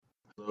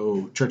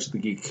Hello, Church of the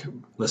Geek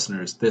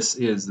listeners. This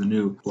is the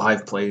new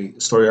live play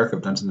story arc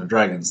of Dungeons &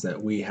 Dragons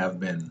that we have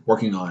been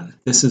working on.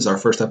 This is our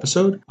first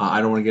episode.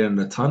 I don't want to get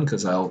into a ton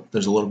because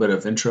there's a little bit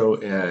of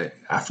intro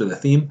after the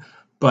theme,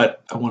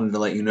 but I wanted to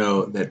let you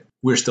know that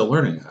we're still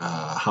learning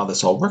how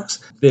this all works.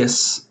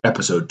 This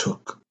episode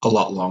took a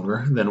lot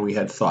longer than we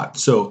had thought,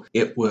 so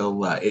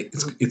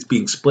it's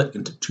being split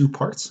into two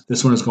parts.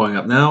 This one is going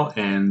up now,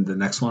 and the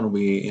next one will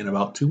be in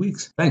about 2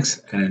 weeks.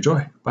 Thanks, and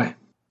enjoy. Bye.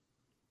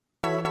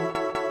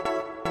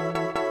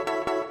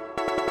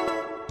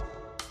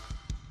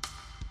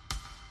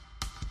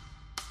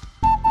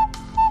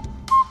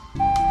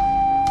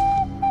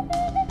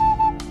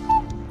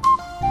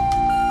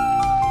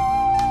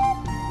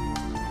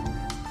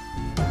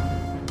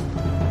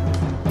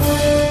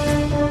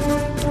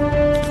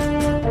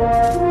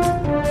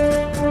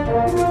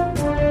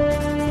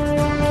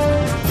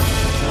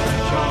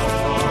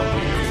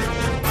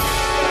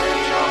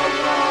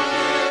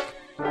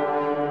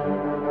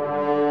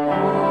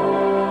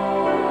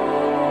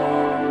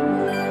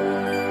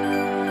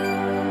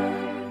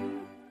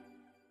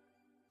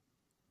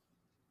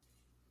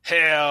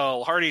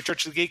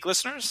 Church of the Geek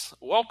listeners,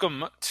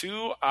 welcome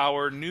to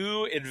our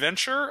new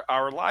adventure,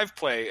 our live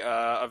play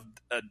of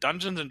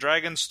Dungeons &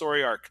 Dragons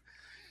story arc,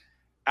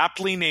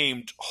 aptly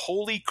named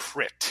Holy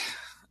Crit.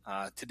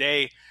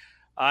 Today,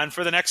 and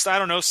for the next,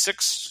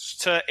 6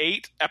 to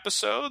 8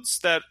 episodes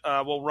that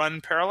will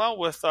run parallel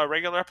with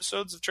regular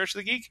episodes of Church of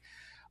the Geek,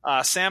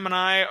 Sam and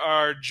I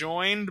are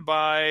joined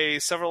by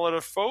several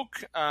other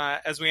folk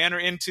as we enter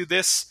into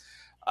this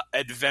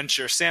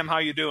adventure. Sam, how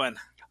you doing?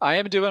 I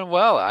am doing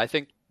well. I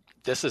think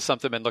this is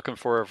something I've been looking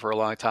for a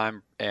long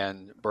time.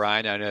 And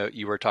Brian, I know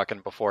you were talking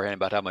beforehand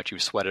about how much you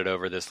sweated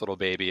over this little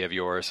baby of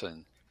yours,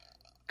 and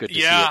good to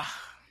see it.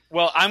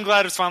 Well, I'm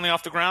glad it's finally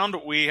off the ground.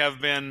 We have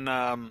been,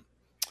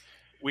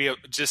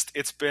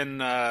 it's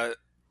been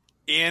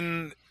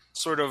in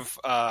sort of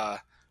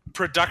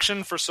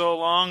production for so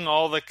long,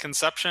 all the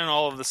conception,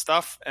 all of the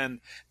stuff. And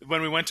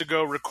when we went to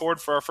go record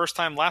for our first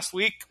time last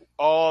week,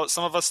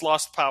 some of us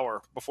lost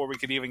power before we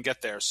could even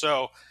get there.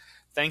 So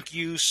thank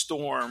you,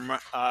 storm,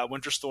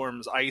 winter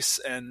storms, ice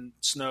and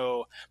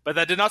snow, but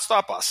that did not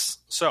stop us.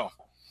 So,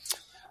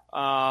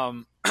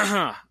 are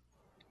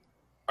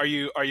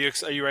you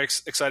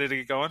excited to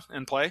get going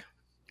and play?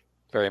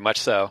 Very much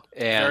so.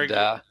 And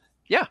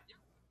yeah.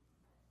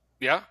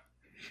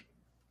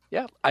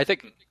 I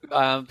think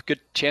good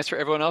chance for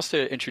everyone else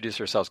to introduce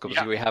yourselves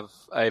because we have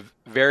a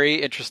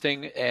very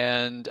interesting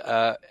and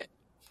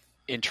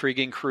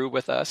intriguing crew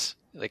with us.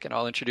 They can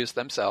all introduce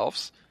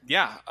themselves.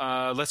 Yeah,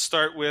 let's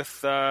start with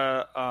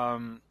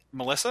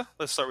Melissa.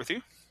 Let's start with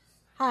you.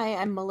 Hi,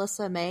 I'm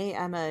Melissa May.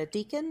 I'm a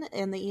deacon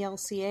in the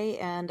ELCA,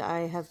 and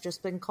I have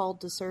just been called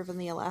to serve in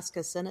the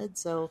Alaska Synod,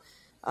 so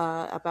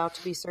about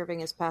to be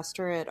serving as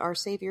pastor at Our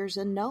Saviors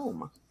in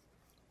Nome.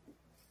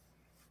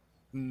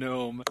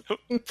 Nome.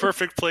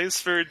 Perfect place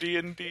for a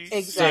D&D.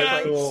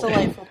 Exactly. Cool.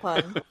 Delightful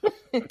pun.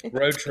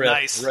 Road trip.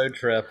 Nice. Road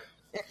trip.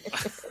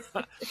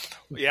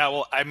 Yeah,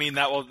 well, I mean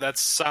that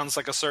sounds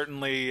like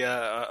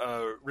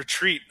a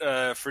retreat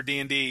for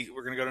D&D.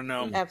 We're gonna go to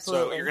Nome.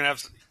 Absolutely. So you're gonna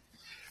have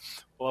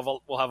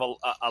we'll have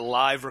a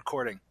live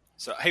recording.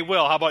 So hey,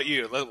 Will, how about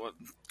you?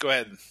 Go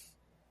ahead.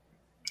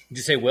 Did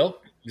you say Will?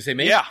 Did you say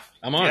me? Yeah,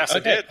 I'm on. Yes,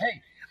 okay. I did.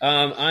 Hey,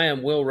 I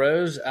am Will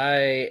Rose. I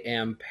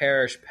am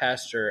parish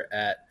pastor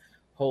at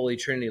Holy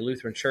Trinity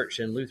Lutheran Church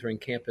and Lutheran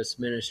Campus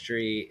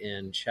Ministry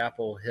in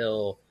Chapel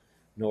Hill,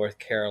 North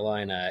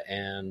Carolina,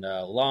 and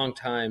a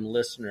longtime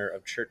listener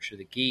of Church of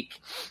the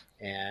Geek,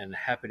 and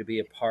happy to be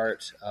a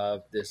part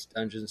of this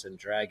Dungeons and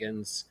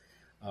Dragons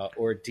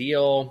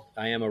ordeal.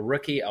 I am a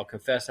rookie. I'll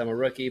confess I'm a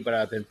rookie, but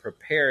I've been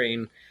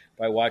preparing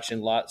by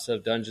watching lots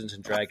of Dungeons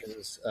and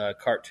Dragons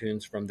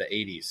cartoons from the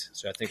 80s.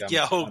 So I think I'm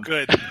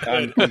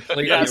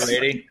completely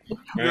ready.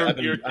 I've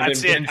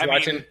been binge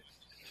watching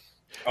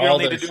all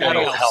the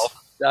shows.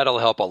 That'll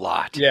help a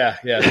lot. Yeah.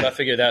 So I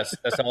figured that's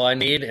all I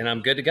need, and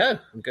I'm good to go.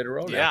 I'm good to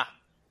roll now. Yeah.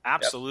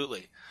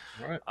 Absolutely.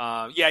 Yep.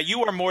 All right.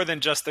 You are more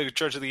than just the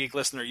Church of the Geek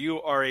listener. You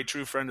are a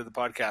true friend of the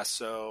podcast,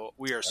 so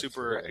we are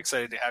super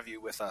excited to have you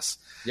with us.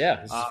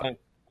 Yeah, this is fun.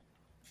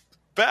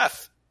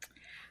 Beth.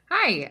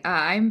 Hi,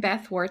 I'm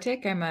Beth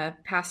Wartick. I'm a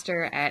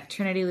pastor at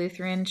Trinity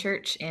Lutheran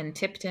Church in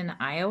Tipton,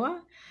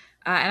 Iowa.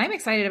 And I'm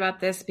excited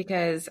about this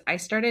because I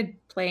started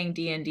playing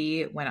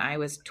D&D when I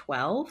was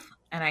 12.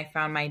 And I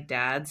found my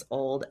dad's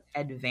old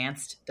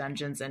Advanced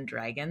Dungeons and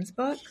Dragons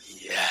book.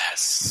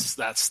 Yes,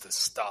 that's the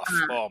stuff.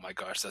 Oh my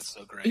gosh, that's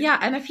so great. Yeah,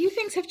 and a few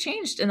things have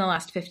changed in the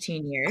last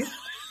 15 years.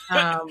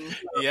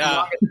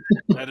 Yeah,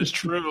 that is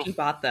true. He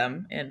bought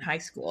them in high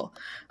school.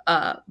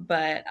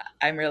 But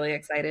I'm really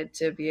excited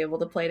to be able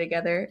to play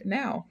together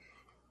now.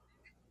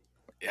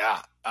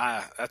 Yeah,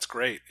 that's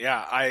great.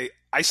 Yeah,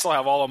 I still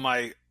have all of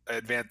my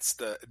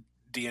advanced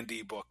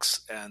D&D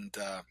books. And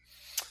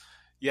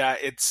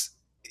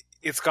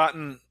it's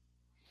gotten,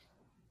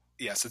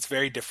 yes, it's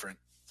very different.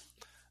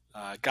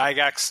 Gary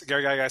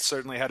Gygax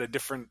certainly had a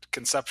different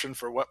conception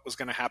for what was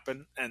going to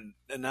happen, and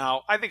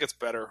now I think it's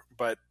better.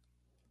 But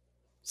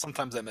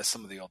sometimes I miss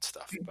some of the old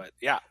stuff. But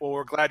yeah, well,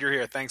 we're glad you're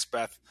here. Thanks,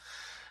 Beth.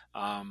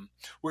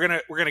 We're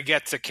gonna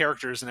get to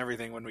characters and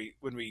everything when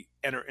we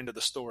enter into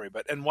the story.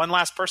 And one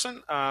last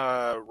person,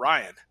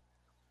 Ryan.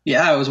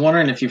 Yeah, I was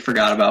wondering if you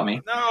forgot about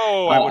me.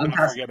 No, I would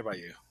not forget about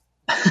you.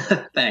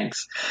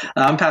 Thanks.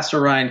 I'm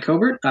Pastor Ryan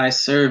Cobert. I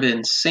serve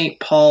in St.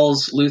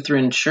 Paul's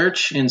Lutheran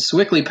Church in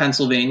Sewickley,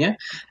 Pennsylvania.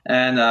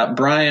 And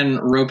Brian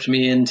roped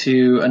me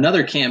into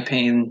another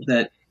campaign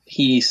that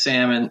he,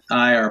 Sam, and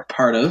I are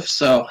part of.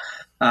 So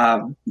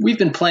we've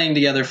been playing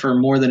together for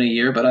more than a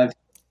year, but I've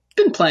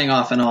been playing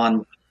off and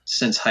on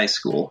since high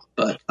school.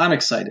 But I'm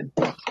excited.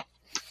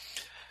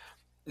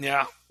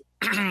 Yeah,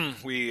 Ryan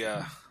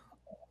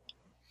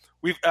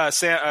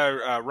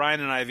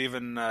and I have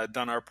even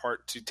done our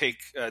part to take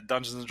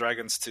Dungeons and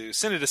Dragons to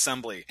Synod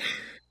Assembly,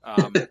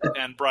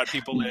 and brought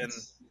people in.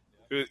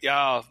 Who,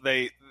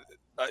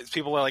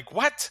 people are like,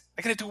 "What?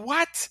 I gotta do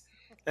what?"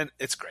 And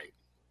it's great.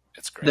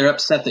 It's great. They're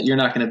upset that you're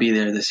not going to be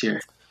there this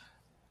year.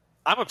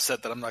 I'm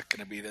upset that I'm not going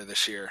to be there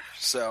this year.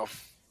 So,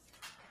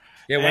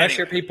 yeah, when I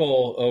hear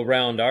people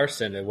around our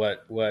synod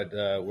what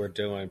we're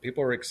doing,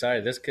 people are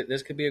excited. This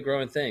could be a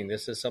growing thing.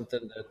 This is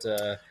something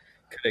that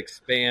could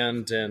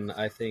expand, and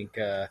I think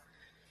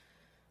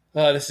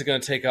this is going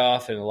to take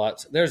off. And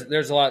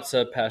there's lots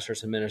of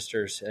pastors and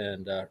ministers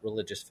and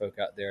religious folk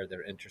out there that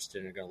are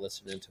interested and are going to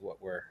listen into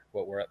what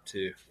we're up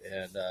to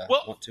and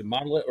want to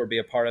model it or be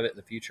a part of it in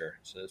the future.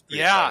 So it's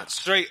pretty exciting.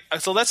 Straight.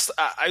 So let's,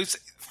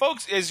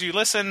 folks, as you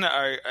listen,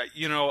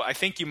 I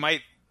think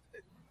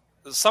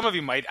some of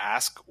you might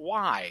ask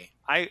why.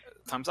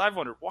 Sometimes I've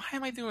wondered, why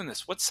am I doing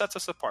this? What sets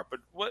us apart? But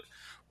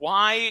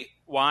why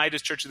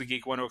does Church of the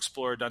Geek want to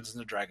explore Dungeons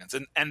and Dragons?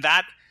 And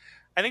that,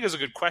 I think, is a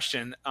good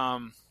question.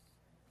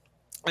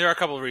 There are a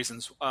couple of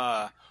reasons.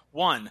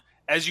 One,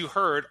 as you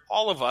heard,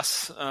 all of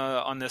us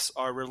on this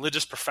are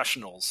religious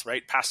professionals,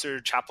 right? Pastor,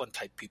 chaplain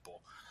type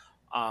people.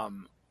 I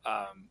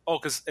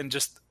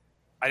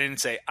didn't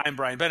say I'm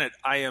Brian Bennett.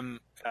 I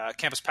am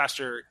campus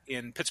pastor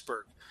in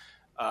Pittsburgh,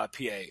 PA,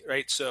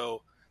 right?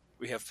 So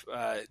we have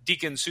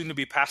deacon, soon to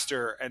be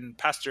pastor, and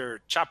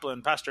pastor,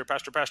 chaplain, pastor.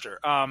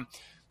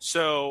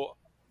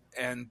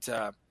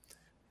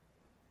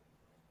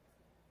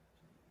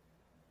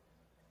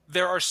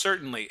 There are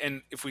certainly,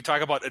 and if we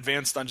talk about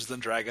advanced Dungeons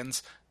and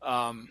Dragons,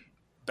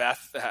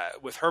 Beth,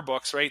 with her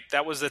books, right,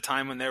 that was the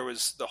time when there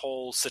was the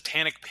whole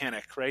satanic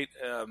panic, right?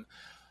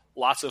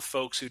 Lots of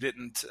folks who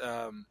didn't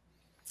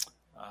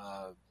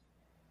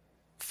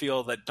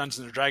feel that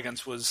Dungeons and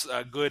Dragons was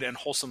good and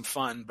wholesome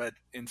fun, but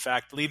in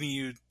fact leading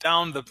you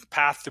down the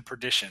path to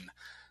perdition.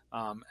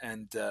 I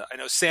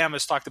know Sam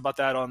has talked about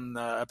that on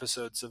the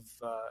episodes of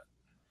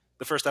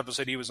the first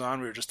episode he was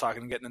on. We were just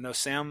talking and getting to know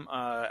Sam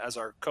as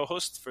our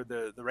co-host for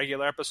the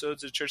regular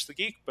episodes of Church of the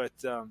Geek, but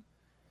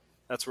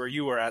that's where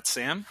you were at,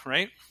 Sam,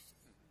 right?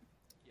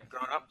 Yeah,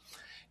 growing up.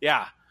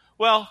 Yeah.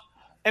 Well,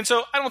 and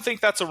so I don't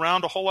think that's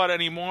around a whole lot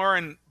anymore.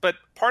 But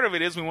part of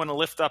it is we want to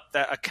lift up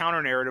a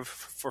counter narrative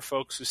for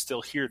folks who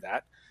still hear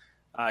that.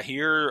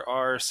 Here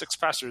are 6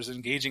 pastors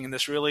engaging in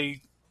this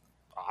really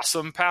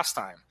awesome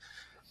pastime.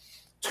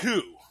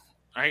 2,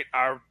 right?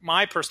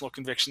 My personal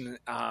conviction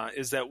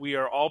is that we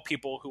are all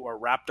people who are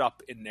wrapped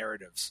up in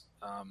narratives,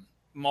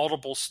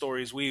 multiple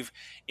stories weave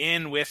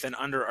in, with, and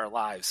under our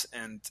lives.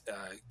 And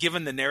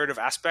given the narrative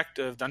aspect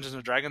of Dungeons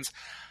and Dragons,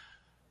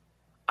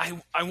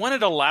 I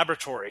wanted a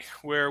laboratory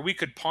where we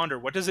could ponder,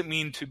 what does it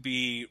mean to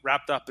be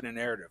wrapped up in a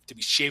narrative, to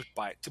be shaped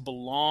by it, to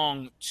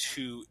belong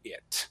to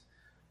it?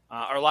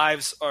 Our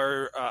lives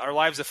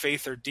of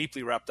faith are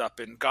deeply wrapped up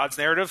in God's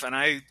narrative, and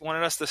I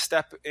wanted us to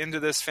step into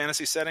this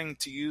fantasy setting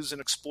to use in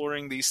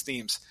exploring these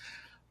themes.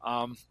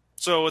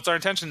 So it's our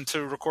intention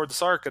to record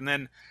this arc, and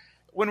then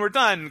when we're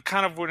done,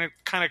 when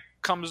it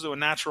comes to a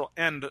natural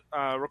end,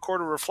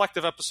 record a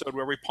reflective episode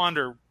where we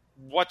ponder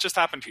what just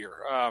happened here.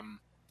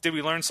 Did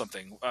we learn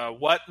something?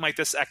 What might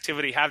this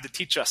activity have to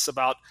teach us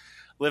about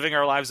living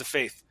our lives of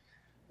faith?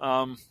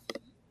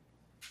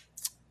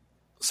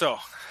 So,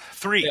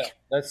 3. Yeah,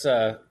 that's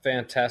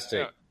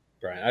fantastic,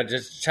 Brian. I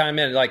just chime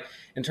in,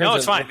 in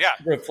terms of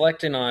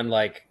reflecting on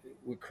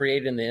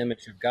creating the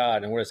image of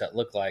God and what does that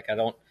look like. I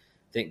don't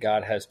think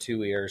God has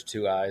 2 ears,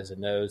 2 eyes, a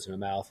nose, and a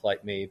mouth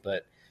like me,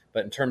 but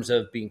in terms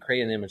of being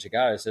created in the image of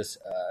God, is this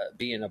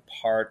being a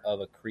part of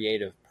a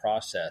creative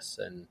process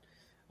and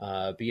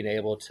being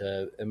able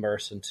to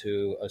immerse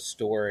into a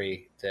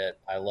story that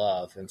I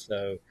love. And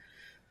so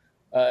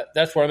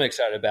that's what I'm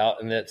excited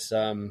about. And that's,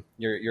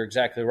 you're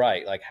exactly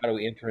right. How do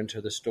we enter into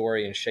the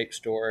story and shape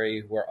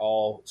story? We're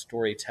all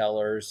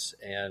storytellers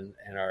and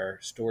are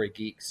story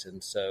geeks.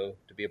 And so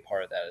to be a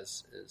part of that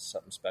is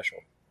something special.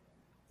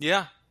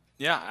 Yeah,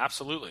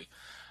 absolutely.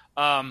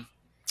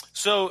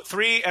 So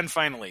 3, and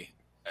finally,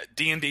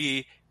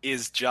 D&D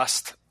is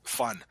just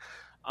fun.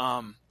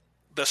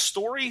 The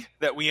story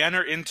that we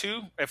enter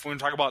into, if we're going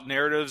to talk about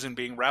narratives and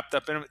being wrapped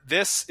up in it,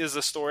 this is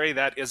a story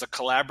that is a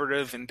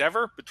collaborative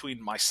endeavor between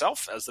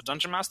myself as the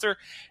Dungeon Master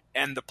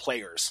and the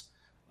players.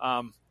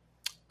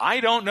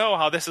 I don't know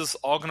how this is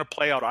all going to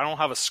play out. I don't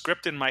have a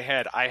script in my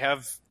head. I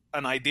have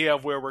an idea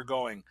of where we're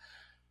going.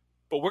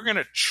 but we're going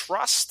to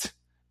trust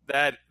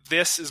that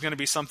this is going to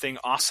be something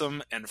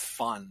awesome and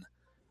fun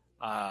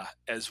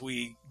as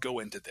we go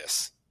into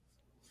this.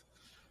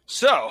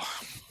 So,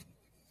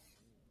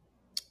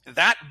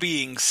 that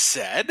being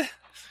said,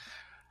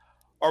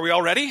 are we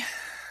all ready?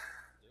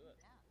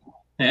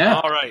 Yeah.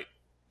 All right.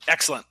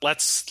 Excellent.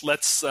 Let's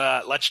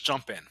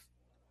jump in.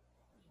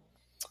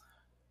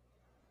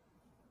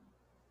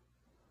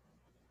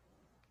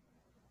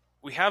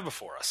 We have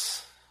before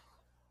us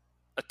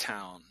a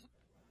town.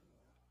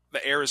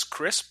 The air is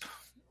crisp.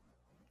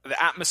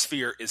 The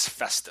atmosphere is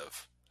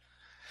festive.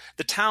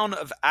 The town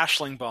of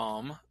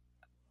Aschlingbaum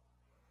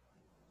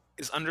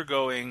is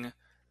undergoing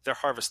their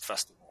harvest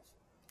festival.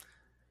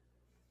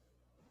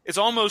 It's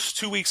almost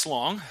 2 weeks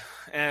long,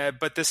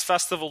 but this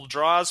festival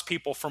draws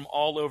people from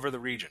all over the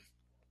region.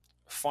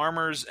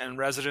 Farmers and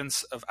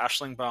residents of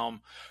Aschlingbaum,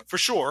 for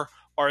sure,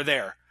 are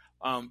there,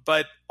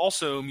 but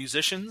also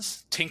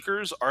musicians,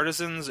 tinkers,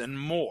 artisans, and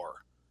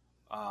more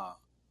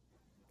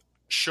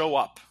show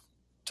up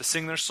to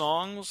sing their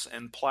songs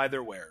and ply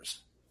their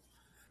wares.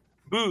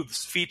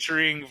 Booths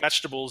featuring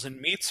vegetables and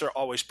meats are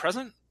always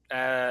present,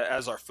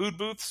 as are food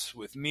booths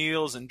with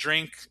meals and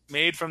drink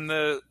made from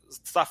the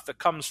stuff that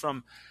comes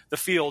from the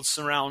fields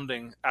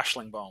surrounding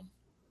Aschlingbaum.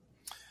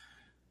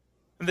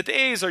 And the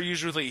days are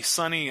usually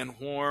sunny and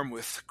warm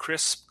with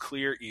crisp,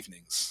 clear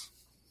evenings.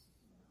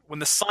 When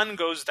the sun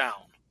goes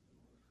down,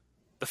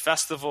 the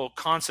festival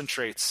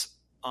concentrates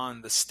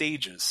on the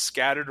stages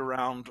scattered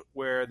around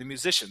where the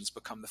musicians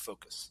become the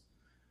focus.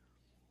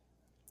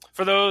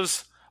 For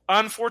those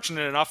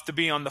unfortunate enough to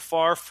be on the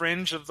far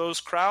fringe of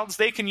those crowds,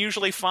 they can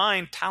usually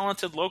find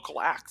talented local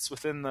acts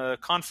within the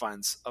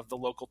confines of the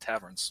local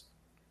taverns.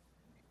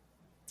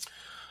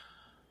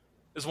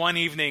 As one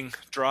evening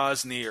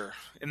draws near,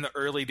 in the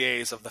early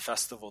days of the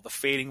festival, the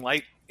fading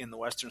light in the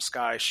western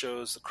sky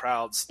shows the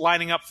crowds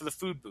lining up for the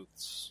food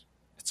booths.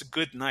 It's a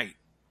good night.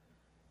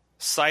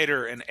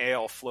 Cider and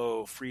ale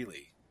flow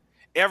freely.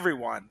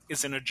 Everyone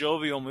is in a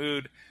jovial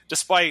mood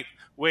despite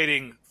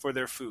waiting for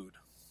their food.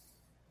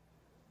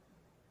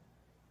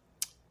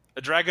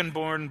 A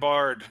dragonborn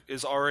bard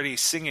is already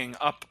singing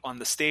up on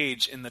the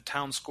stage in the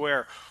town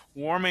square,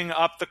 warming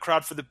up the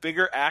crowd for the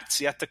bigger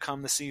acts yet to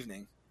come this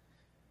evening.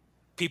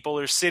 People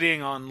are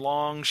sitting on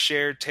long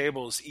shared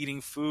tables, eating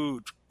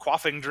food,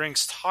 quaffing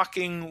drinks,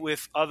 talking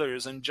with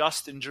others, and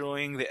just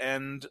enjoying the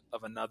end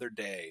of another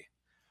day.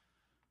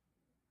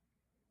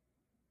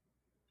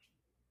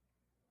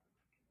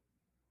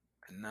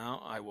 And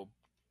now I will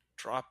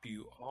drop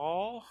you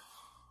all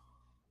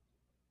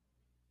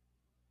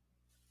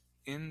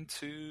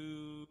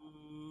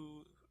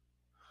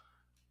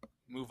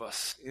move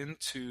us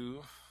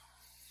into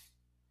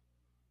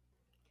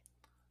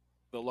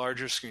the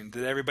larger screen.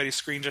 Did everybody's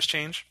screen just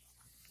change?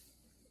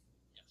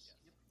 Yes.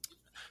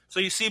 So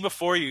you see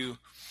before you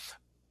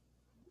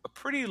a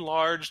pretty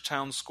large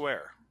town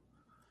square.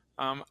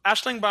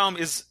 Aschlingbaum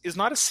is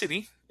not a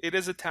city. It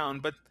is a town,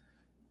 but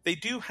they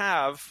do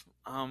have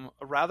a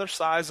rather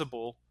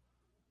sizable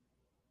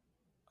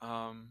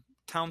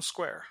town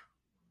square.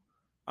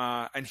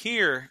 And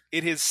here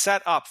it is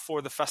set up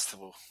for the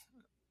festival.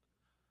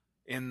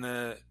 In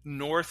the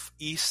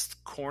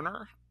northeast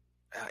corner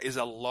is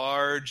a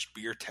large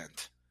beer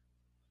tent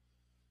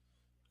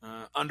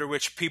under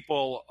which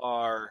people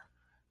are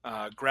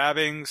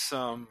grabbing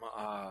some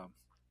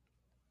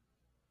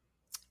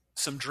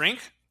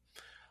drink.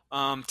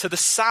 To the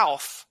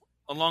south,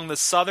 along the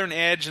southern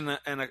edge and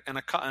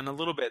a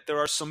little bit, there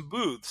are some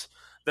booths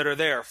that are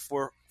there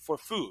for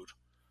food.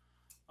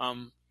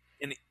 And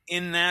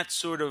in that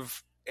sort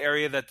of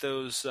area that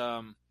those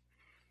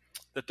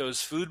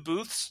food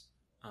booths,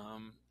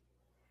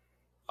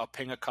 I'll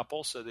ping a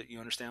couple so that you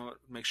understand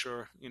make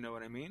sure you know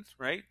what I mean,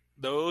 right?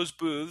 Those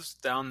booths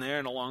down there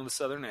and along the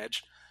southern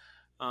edge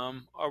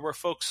are where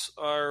folks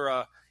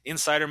are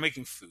inside are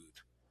making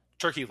food,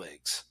 turkey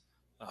legs,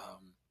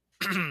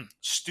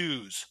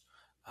 stews,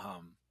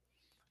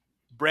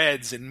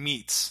 breads and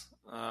meats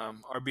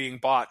are being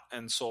bought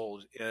and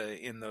sold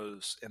in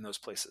those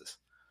places.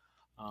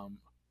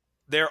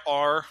 There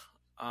are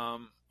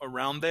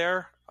around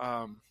there.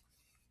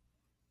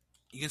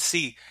 You can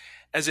see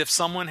as if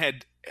someone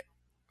had,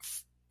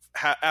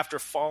 after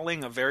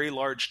falling a very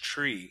large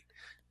tree,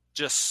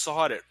 just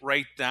sawed it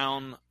right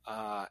down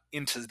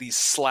into these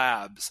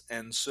slabs.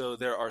 And so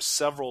there are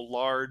several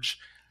large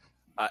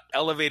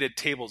elevated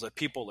tables that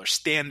people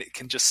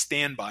can just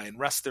stand by and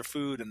rest their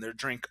food and their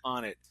drink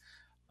on it.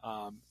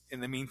 In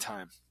the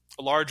meantime,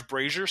 a large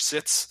brazier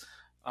sits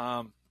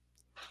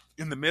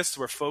in the midst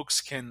where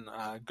folks can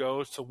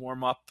go to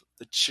warm up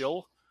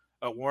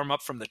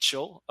from the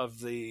chill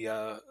of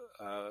the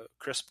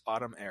crisp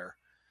autumn air.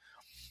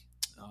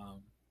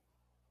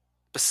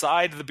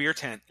 Beside the beer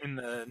tent in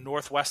the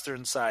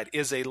northwestern side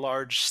is a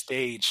large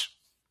stage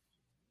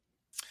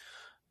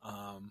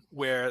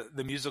where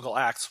the musical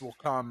acts will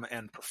come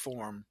and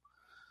perform.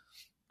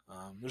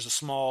 There's a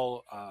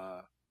small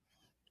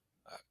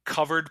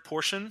covered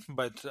portion,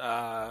 but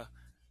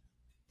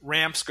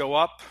ramps go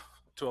up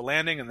to a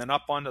landing and then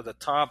up onto the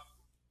top,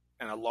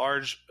 and a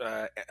large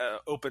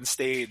open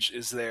stage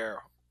is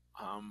there.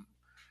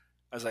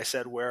 As I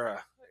said,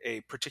 where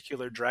a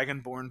particular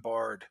dragonborn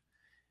bard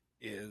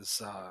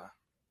is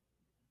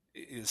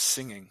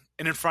singing,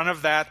 and in front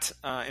of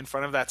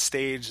that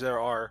stage, there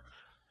are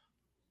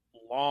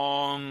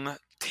long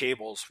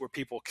tables where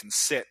people can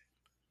sit,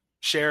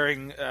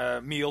 sharing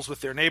meals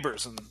with their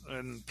neighbors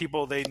and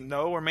people they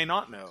know or may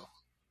not know.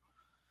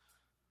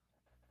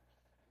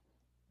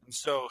 And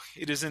so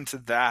it is into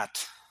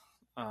that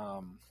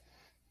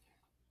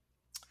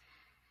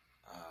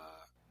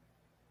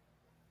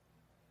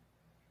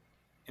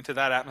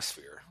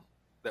atmosphere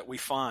that we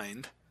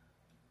find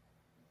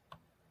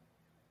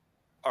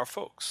our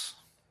folks.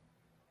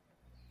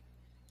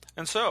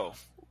 And so,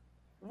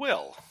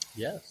 Will.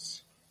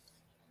 Yes.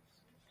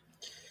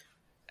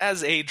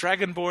 As a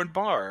dragonborn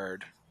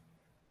bard,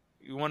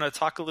 you want to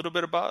talk a little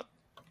bit about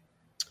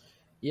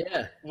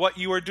what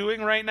you are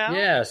doing right now?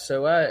 Yeah,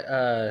 so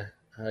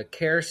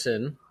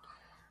Kerrison,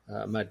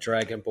 my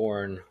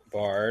dragonborn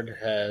bard,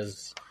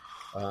 has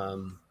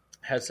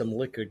had some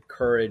liquid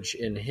courage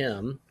in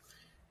him,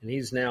 and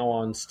he's now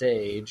on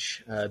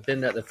stage.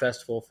 Been at the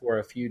festival for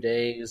a few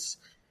days,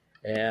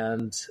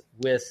 and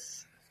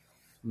with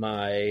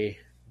my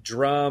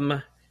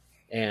drum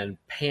and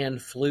pan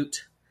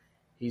flute,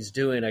 he's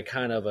doing a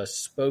kind of a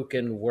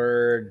spoken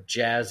word,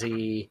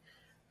 jazzy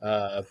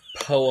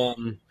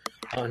poem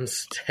on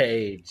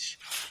stage.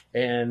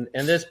 And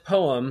this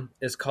poem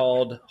is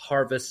called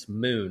Harvest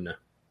Moon.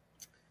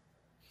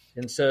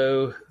 And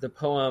so the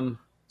poem,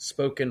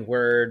 spoken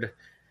word,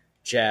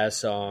 jazz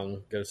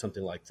song goes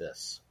something like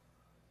this.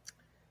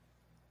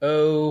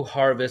 Oh,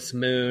 harvest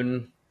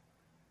moon,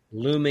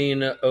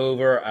 looming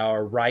over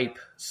our ripe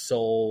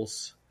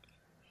souls,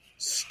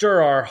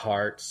 stir our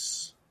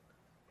hearts,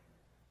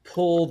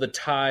 pull the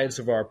tides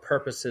of our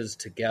purposes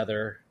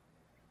together.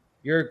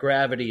 Your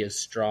gravity is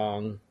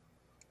strong.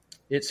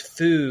 It's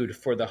food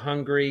for the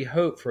hungry,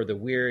 hope for the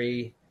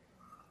weary.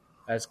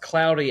 As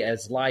cloudy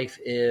as life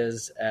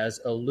is, as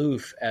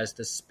aloof as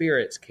the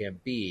spirits can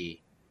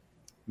be,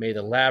 may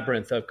the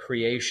labyrinth of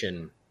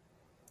creation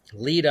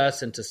lead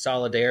us into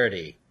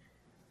solidarity,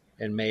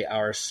 and may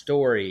our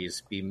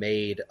stories be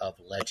made of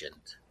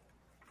legend.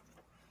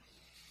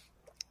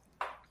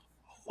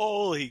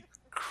 Holy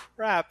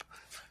crap.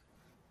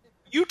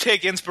 You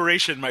take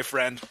inspiration, my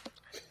friend.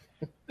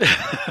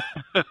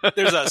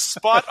 There's a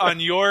spot in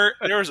your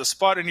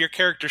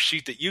character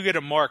sheet that you get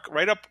a mark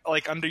right up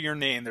like under your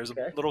name. There's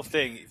a little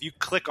thing. If you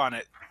click on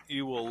it,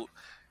 it'll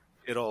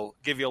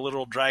give you a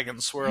little dragon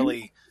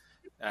swirly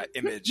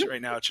image.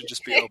 Right now it should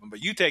just be open,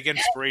 but you take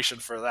inspiration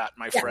for that,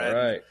 my friend.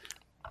 All right.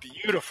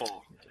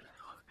 Beautiful.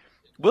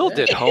 Will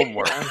did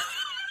homework.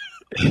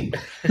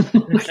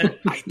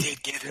 I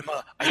did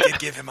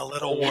give him a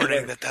little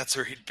warning that that's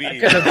where he'd be. I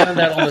could have done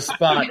that on the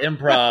spot,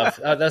 improv.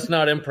 That's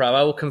not improv.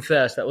 I will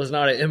confess that was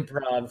not an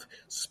improv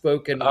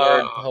spoken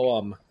word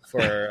poem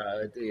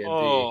for D&D.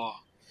 Oh.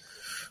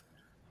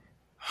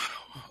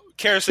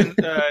 Kerrison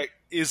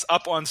is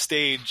up on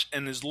stage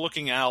and is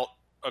looking out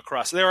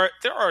across. There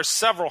are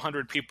several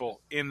hundred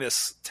people in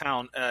this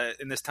town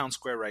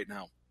square right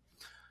now.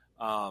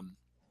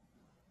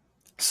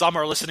 Some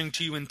are listening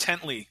to you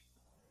intently.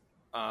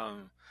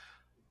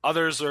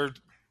 Others are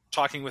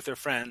talking with their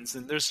friends,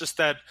 and there's just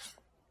that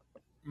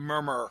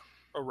murmur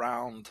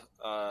around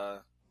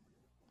that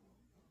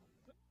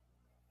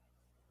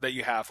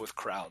you have with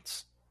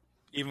crowds,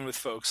 even with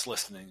folks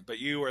listening. But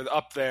you are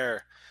up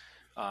there,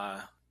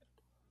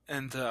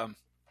 and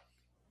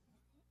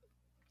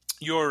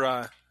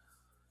your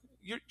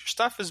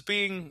stuff is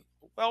being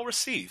well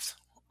received.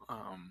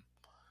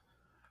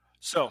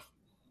 So,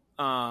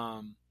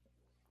 for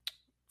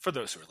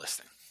those who are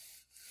listening,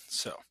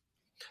 so.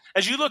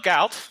 As you look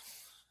out,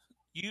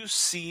 you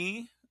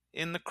see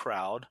in the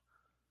crowd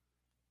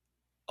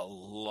a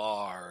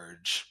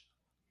large,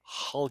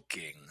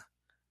 hulking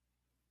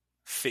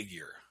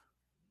figure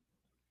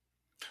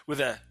with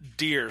a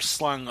deer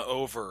slung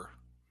over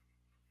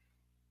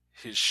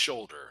his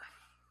shoulder,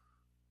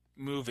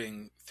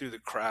 moving through the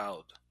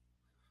crowd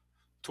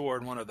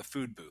toward one of the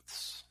food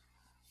booths.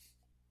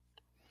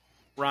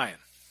 Ryan.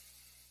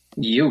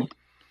 You.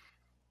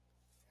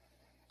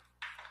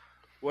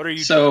 What are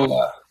you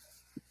doing?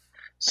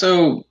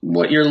 So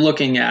what you're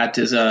looking at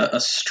is a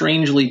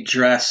strangely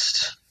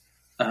dressed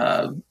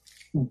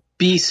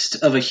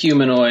beast of a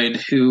humanoid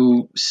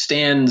who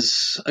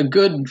stands a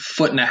good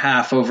foot and a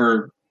half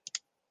over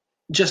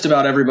just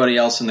about everybody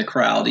else in the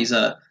crowd. He's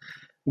a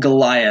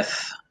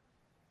Goliath,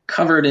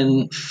 covered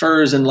in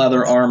furs and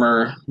leather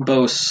armor,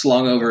 bow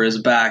slung over his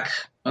back,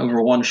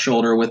 over one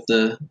shoulder with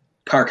the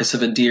carcass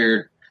of a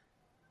deer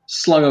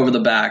slung over the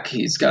back.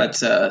 He's got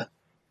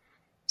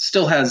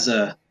still has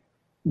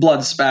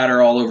blood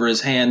spatter all over his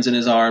hands and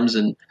his arms,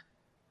 and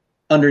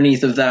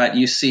underneath of that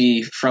you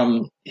see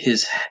from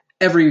his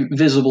every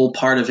visible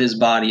part of his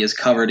body is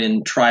covered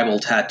in tribal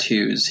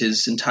tattoos.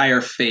 His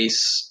entire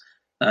face,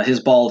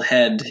 his bald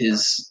head,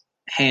 his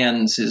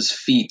hands, his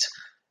feet,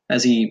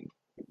 as he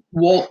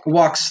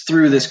walks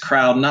through this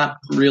crowd, not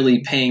really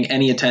paying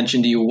any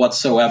attention to you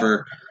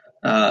whatsoever,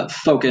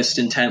 focused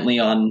intently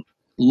on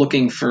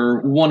looking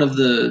for one of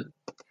the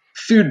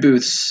food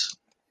booths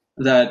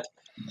that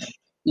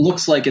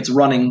looks like it's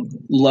running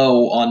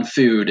low on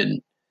food,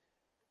 and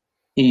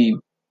he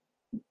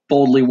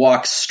boldly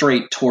walks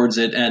straight towards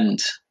it and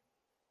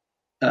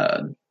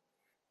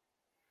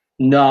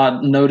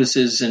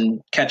notices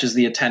and catches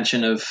the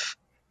attention of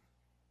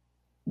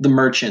the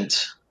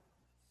merchant.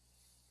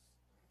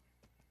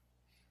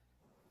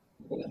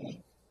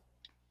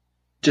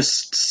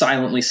 Just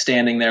silently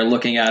standing there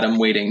looking at him,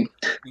 waiting.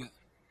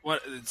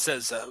 What it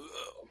says,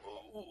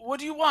 what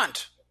do you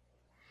want?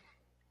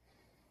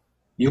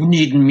 You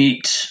need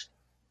meat.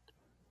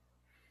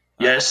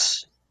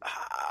 Yes?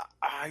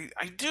 I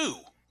do.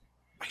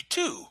 I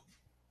do.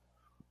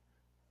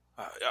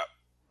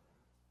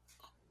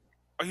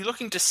 Are you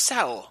looking to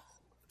sell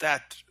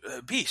that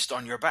beast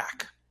on your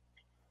back?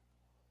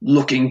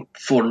 Looking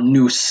for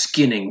new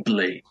skinning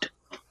blade.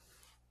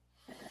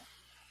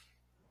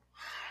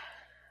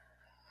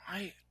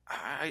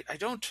 I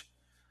don't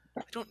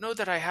know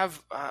that I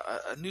have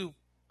a new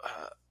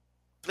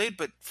blade,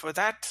 but for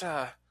that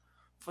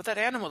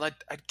animal,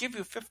 I'd give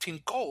you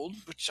 15 gold,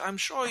 which I'm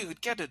sure you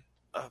would get a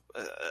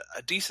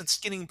decent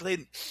skinning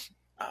blade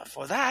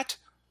for that.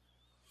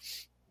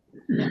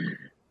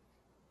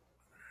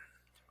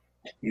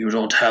 You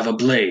don't have a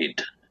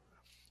blade.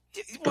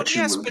 Well,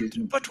 yes,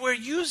 but we're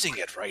using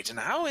it right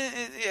now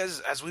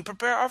as we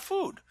prepare our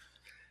food,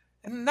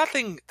 and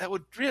nothing that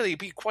would really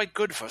be quite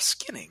good for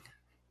skinning.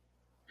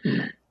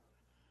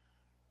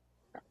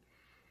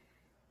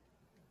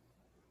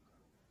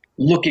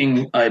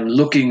 I'm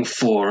looking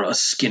for a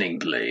skinning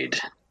blade,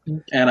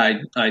 and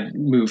I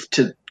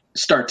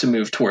start to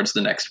move towards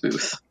the next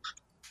booth.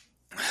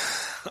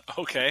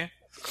 Okay,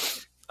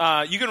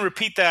 you can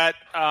repeat that.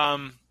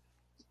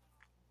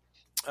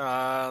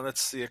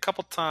 Let's see, a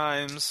couple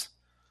times.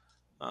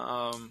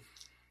 On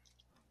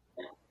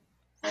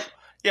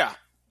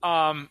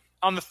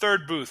the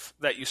third booth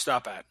that you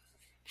stop at,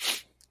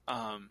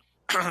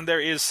 there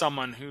is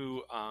someone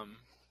who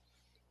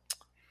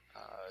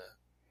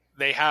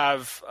they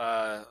are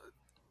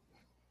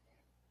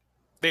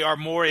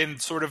more in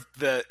sort of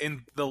the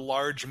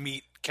large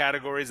meat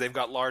categories. They've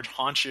got large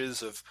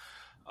haunches of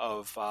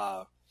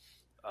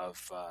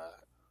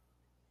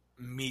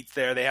meat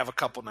there. They have a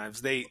couple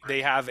knives. They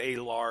have a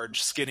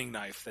large skinning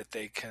knife that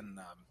they can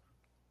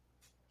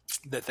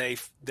they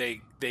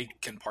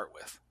can part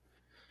with.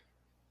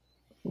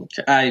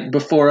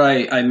 Before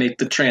I make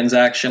the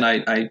transaction,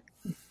 I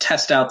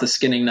test out the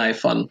skinning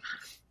knife on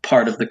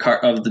part of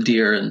the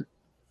deer, and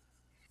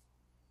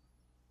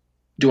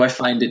do I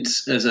find it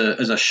as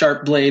a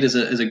sharp blade, as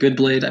a good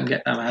blade? I'm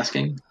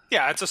asking.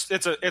 Yeah,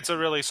 it's a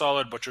really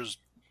solid butcher's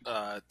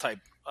type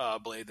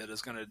blade that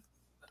is going to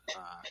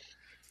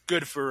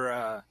good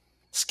for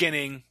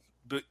skinning,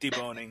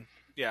 deboning.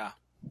 Yeah.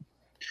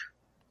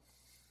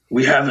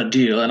 We have a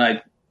deal, and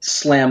I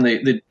slam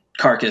the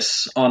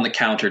carcass on the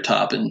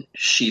countertop and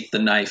sheath the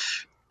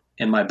knife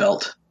in my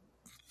belt.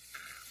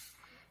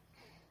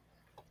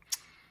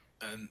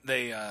 And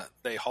they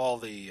haul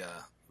the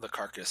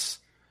carcass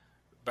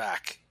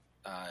back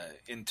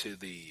into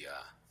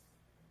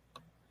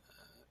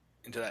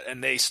that,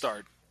 and they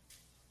start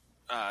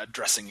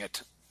dressing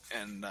it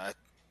and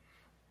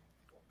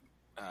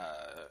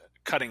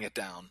cutting it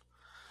down,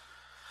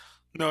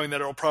 knowing that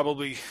it'll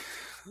probably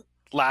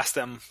last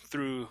them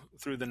through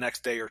the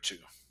next day or two.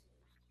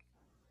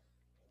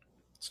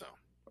 So,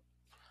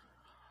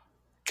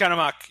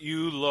 Kanemak,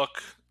 you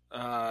look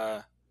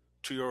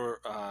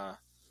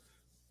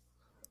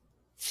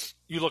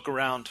you look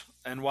around,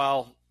 and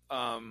while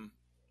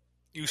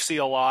you see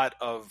a lot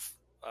of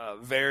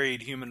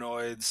varied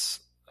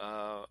humanoids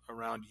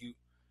around you,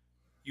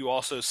 you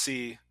also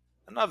see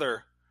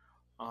another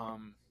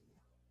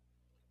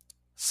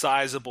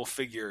sizable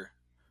figure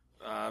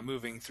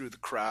moving through the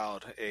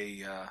crowd.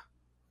 You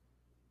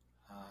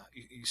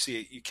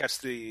catch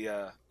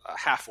the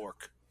half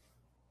orc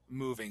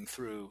moving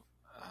through.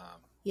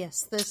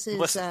 Yes, this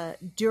is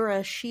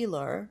Dura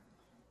Sheeler.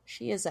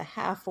 She is a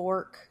half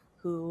orc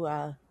who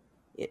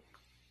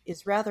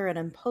is rather an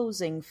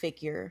imposing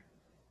figure,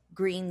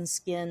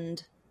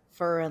 green-skinned,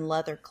 fur and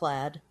leather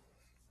clad.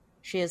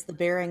 She has the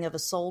bearing of a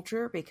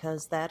soldier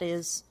because that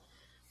is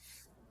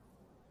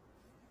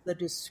the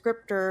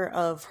descriptor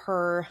of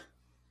her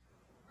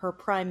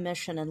prime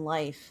mission in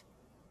life.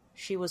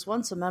 She was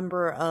once a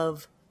member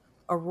of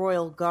a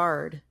royal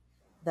guard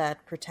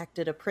that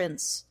protected a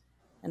prince,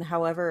 and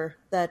however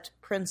that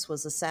prince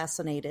was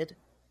assassinated,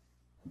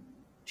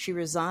 she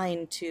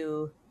resigned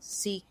to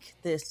seek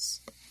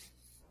this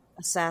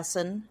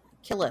assassin,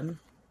 kill him.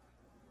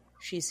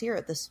 She's here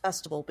at this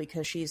festival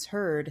because she's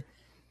heard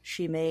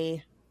she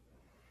may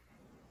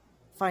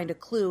find a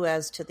clue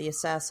as to the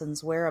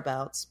assassin's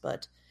whereabouts,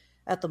 but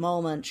at the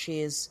moment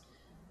she's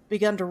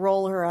begun to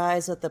roll her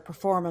eyes at the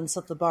performance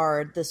of the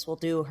bard. This will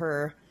do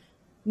her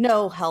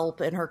no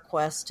help in her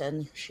quest,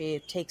 and she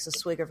takes a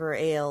swig of her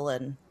ale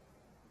and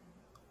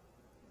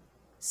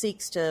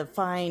seeks to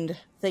find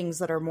things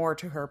that are more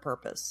to her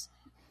purpose.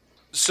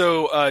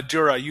 So,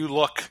 Dura, you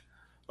look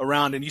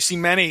around, and you see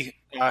many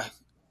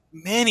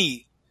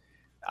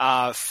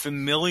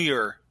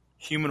familiar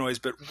humanoids,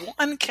 but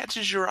one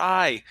catches your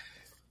eye.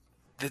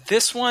 That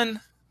this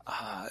one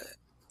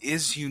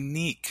is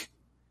unique.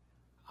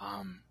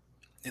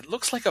 It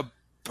looks like a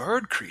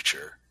bird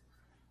creature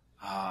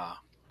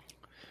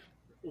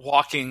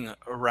walking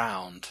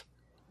around.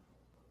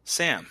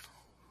 Sam.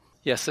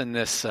 Yes, and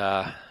this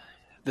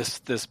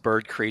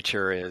bird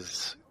creature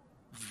is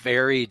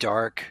very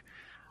dark,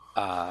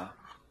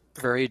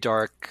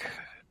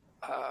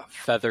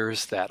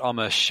 feathers that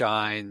almost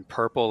shine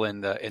purple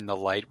in the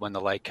light when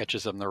the light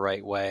catches them the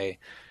right way.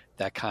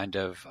 That kind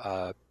of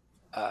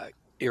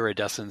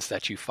iridescence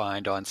that you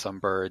find on some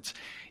birds.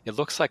 It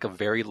looks like a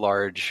very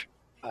large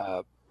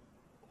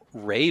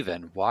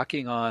raven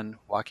walking on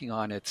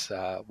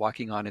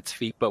its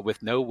feet, but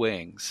with no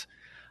wings.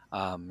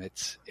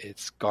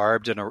 It's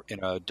garbed in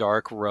a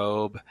dark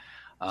robe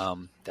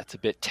that's a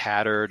bit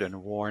tattered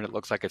and worn. It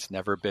looks like it's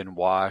never been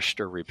washed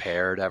or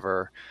repaired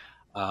ever,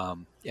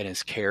 and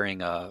is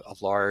carrying a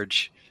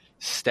large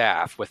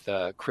staff with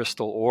a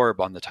crystal orb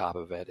on the top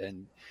of it.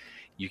 And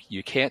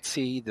you can't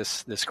see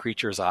this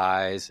creature's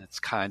eyes. It's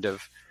kind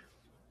of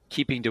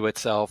keeping to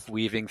itself,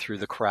 weaving through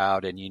the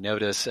crowd, and you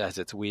notice as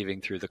it's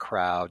weaving through the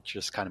crowd,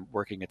 just kind of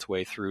working its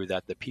way through,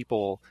 that the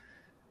people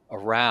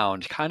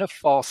around kind of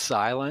fall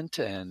silent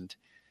and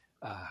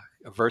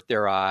avert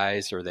their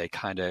eyes, or they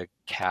kind of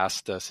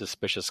cast a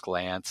suspicious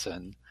glance,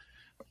 and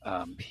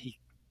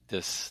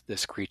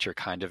this creature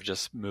kind of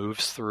just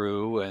moves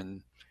through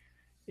and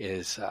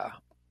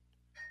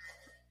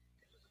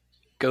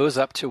goes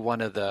up to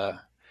one of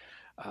the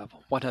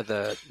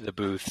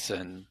booths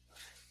and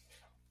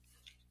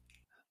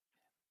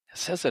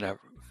says in a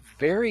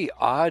very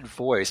odd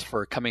voice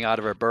for coming out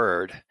of a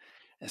bird,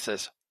 and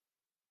says,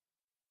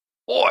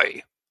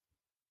 "Oi,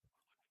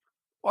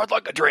 I'd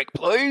like a drink,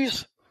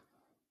 please."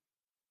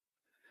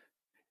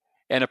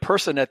 And a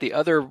person at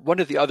one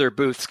of the other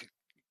booths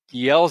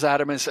yells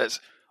at him and says,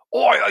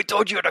 "Oi, I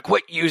told you to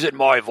quit using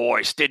my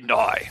voice, didn't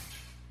I?"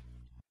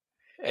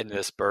 And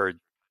this bird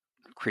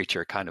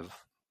creature kind of,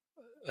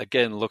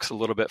 again, looks a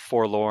little bit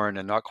forlorn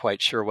and not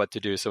quite sure what to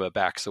do, so it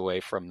backs away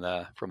from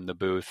the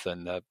booth,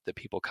 and the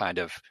people kind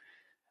of,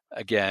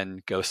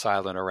 again, go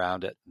silent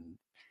around it. And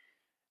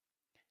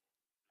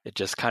it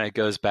just kind of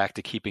goes back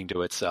to keeping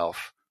to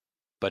itself.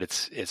 But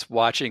it's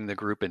watching the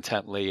group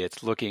intently.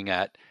 It's looking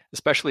at,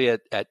 especially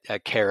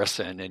at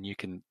Carrison, and you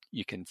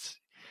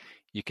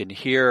can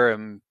hear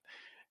him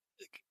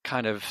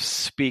kind of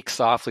speak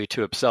softly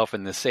to himself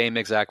in the same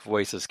exact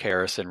voice as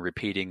Carrison,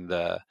 repeating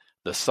the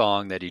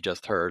song that he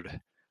just heard,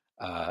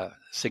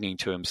 singing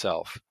to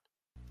himself.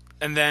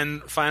 And then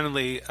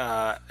finally,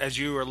 as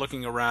you are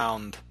looking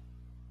around,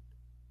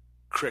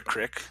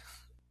 Crick,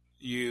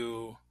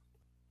 you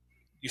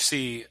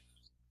see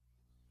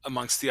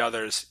amongst the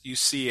others, you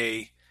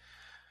see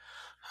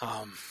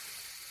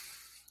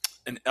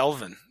an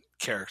elven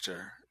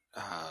character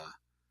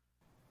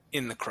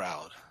in the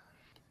crowd,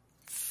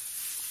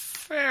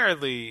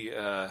 fairly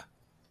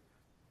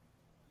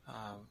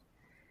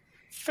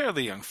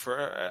young for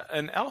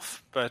an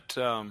elf, but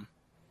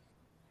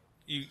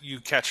you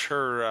catch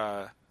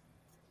her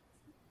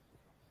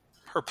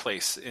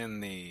place in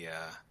the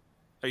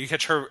you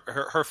catch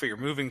her figure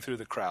moving through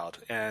the crowd.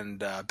 And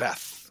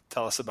Beth,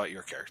 tell us about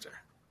your character.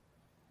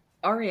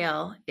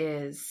 Ariel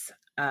is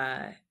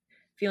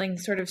feeling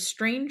sort of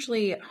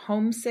strangely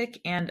homesick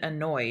and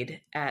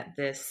annoyed at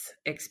this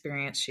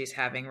experience she's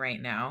having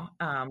right now.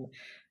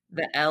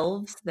 The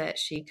elves that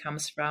she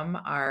comes from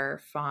are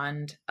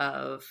fond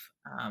of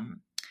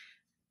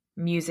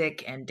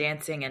music and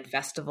dancing and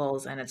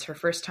festivals, and it's her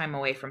first time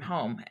away from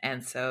home,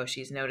 and so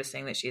she's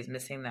noticing that she's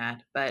missing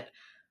that. But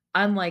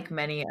unlike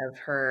many of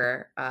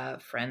her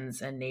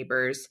friends and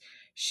neighbors,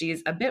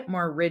 she's a bit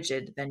more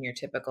rigid than your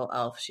typical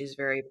elf. She's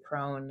very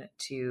prone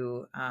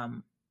to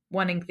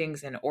wanting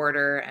things in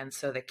order, and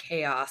so the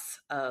chaos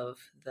of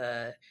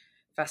the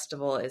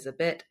festival is a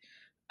bit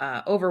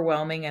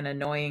overwhelming and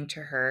annoying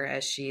to her,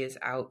 as she is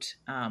out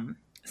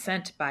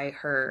sent by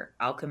her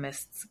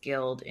alchemists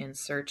guild in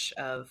search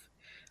of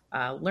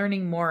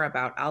learning more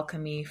about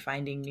alchemy,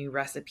 finding new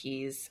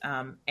recipes,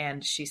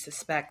 and she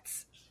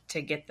suspects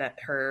to get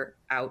her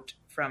out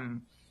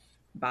from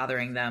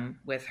bothering them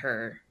with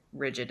her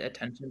rigid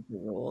attention to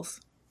rules.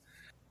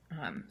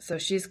 So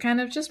she's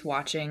kind of just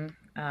watching,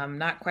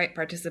 not quite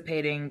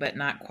participating, but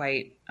not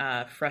quite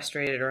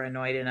frustrated or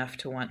annoyed enough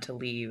to want to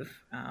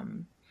leave.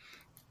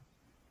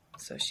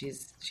 So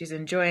she's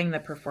enjoying the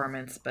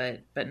performance,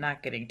 but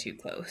not getting too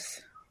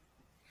close.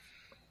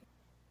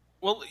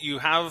 Well, you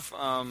have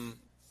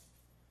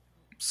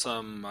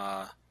some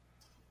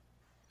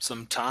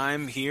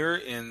time here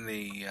in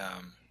the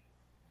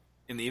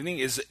evening.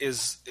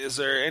 Is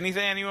there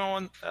anything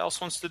anyone else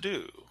wants to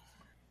do?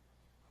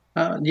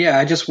 Yeah,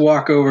 I just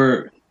walk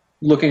over,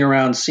 looking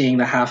around, seeing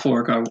the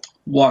half-orc. I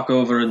walk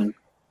over and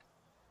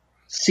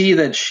see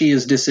that she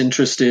is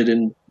disinterested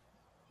in,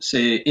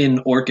 say, in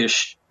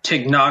Orcish,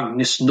 Tignog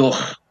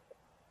Nisnoch,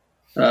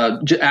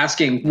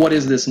 asking, what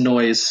is this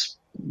noise,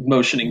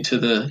 motioning to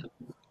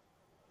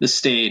the the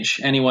stage.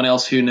 Anyone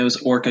else who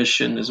knows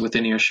Orcish and is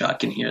within earshot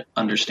can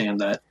understand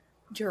that.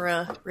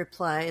 Jura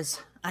replies,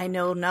 I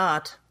know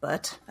not,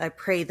 but I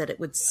pray that it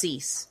would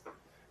cease.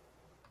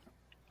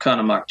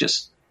 Kanomok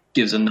just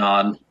gives a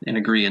nod in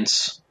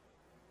agreeance.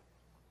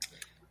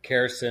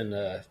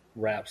 Karrison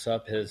wraps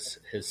up his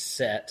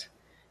set,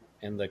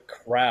 and the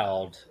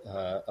crowd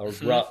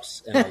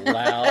erupts in a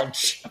loud,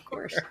 Of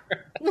course.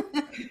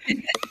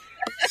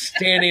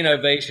 standing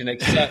ovation,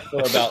 except for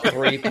about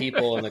 3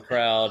 people in the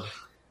crowd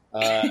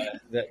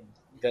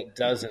that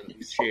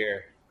doesn't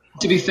cheer.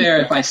 To be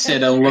fair, if I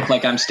sit, it'll look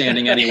like I'm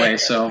standing anyway.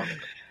 So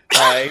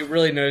He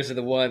really knows that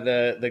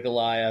the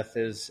Goliath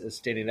is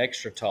standing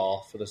extra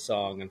tall for the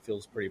song and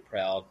feels pretty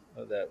proud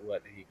of that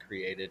what he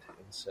created,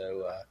 and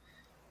so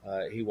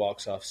he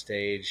walks off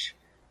stage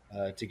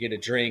to get a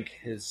drink.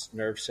 His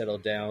nerves settle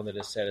down that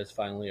his set is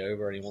finally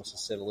over, and he wants to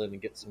settle in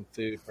and get some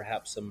food,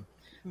 perhaps some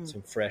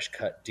fresh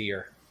cut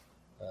deer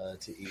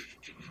to eat.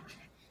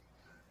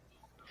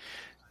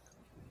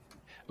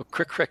 Well,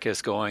 Crick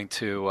is going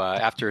to,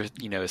 after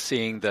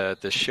seeing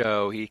the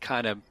show, he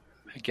kind of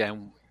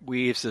again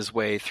weaves his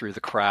way through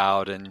the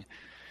crowd and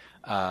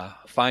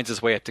finds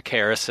his way up to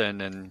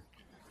Karrison, and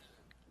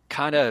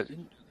kind of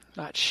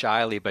not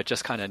shyly, but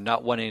just kind of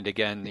not wanting to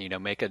again,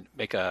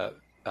 make a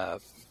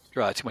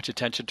draw too much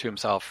attention to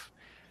himself,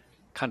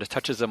 kind of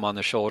touches him on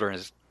the shoulder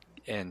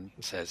and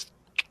says,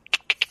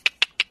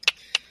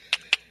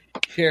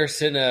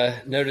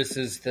 Karrison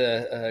notices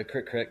the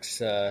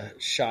Crick's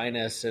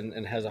shyness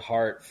and has a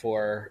heart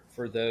for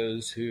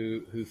those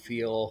who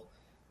feel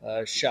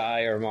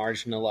shy or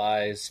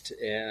marginalized,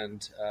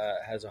 and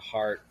has a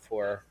heart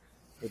for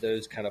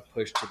those kind of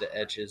pushed to the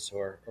edges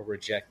or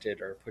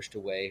rejected or pushed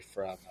away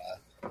from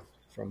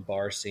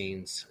bar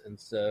scenes. And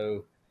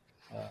so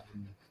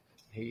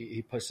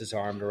he puts his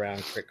arm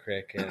around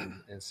Crick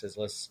and says,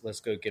 "Let's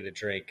go get a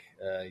drink.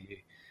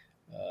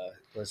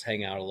 Let's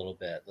hang out a little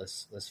bit.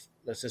 Let's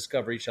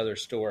discover each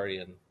other's story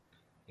and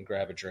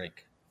grab a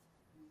drink."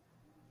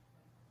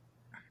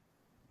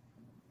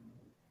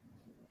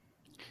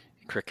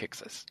 Crick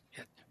says,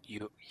 "Yeah,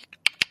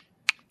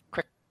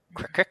 Crick.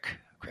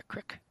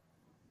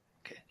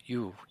 Okay,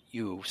 you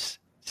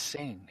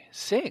sing.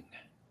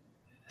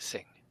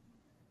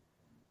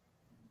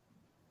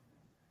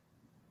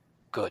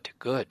 Good.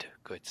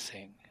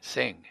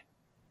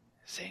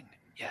 Sing.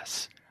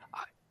 Yes.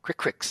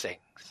 Crick, sing.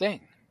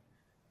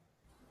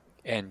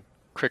 And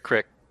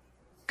Crick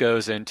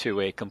goes into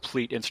a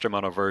complete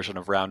instrumental version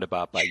of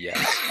Roundabout by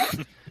Yes.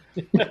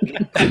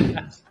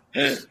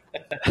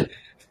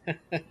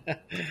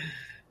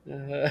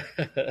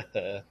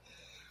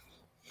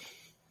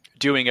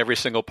 Doing every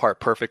single part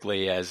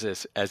perfectly as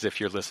if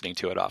you're listening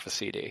to it off a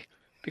CD,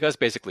 because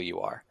basically you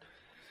are.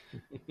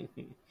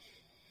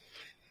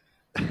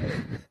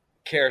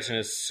 Karrison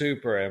is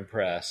super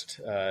impressed,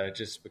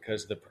 just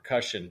because the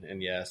percussion in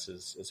Yes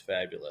is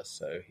fabulous.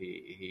 So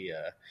he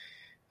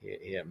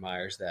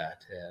admires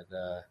that, and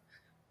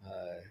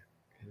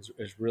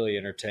is really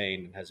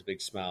entertained and has a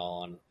big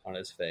smile on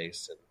his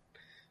face, and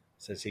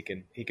says he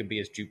can be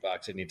his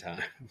jukebox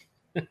anytime.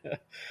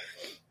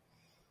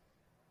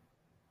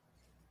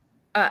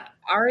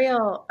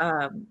 Ariel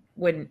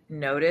would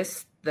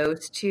notice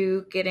those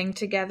two getting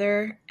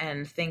together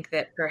and think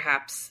that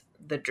perhaps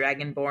the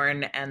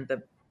Dragonborn and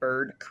the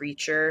bird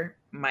creature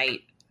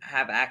might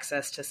have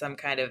access to some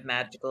kind of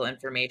magical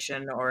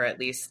information, or at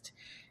least,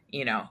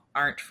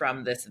 aren't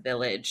from this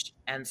village,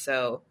 and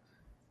so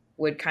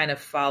would kind of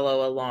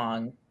follow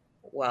along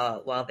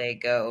while they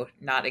go,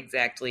 not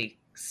exactly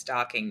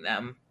stalking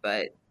them,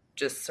 but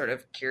just sort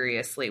of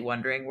curiously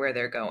wondering where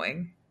they're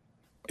going.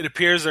 It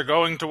appears they're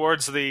going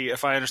towards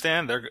if I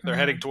understand, they're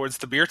heading towards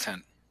the beer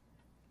tent.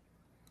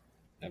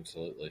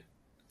 Absolutely.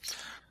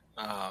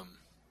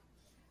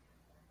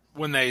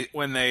 When they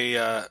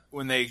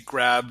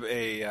grab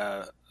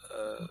an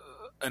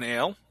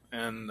ale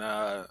and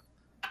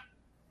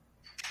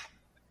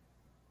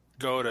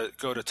go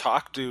to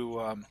talk,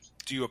 do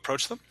you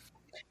approach them?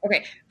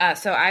 Okay,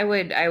 so I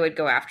would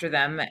go after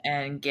them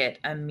and get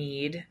a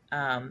mead,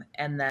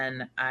 and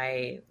then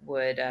I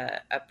would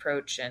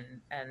approach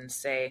and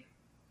say,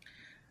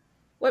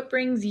 "What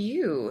brings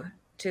you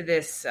to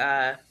this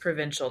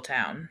provincial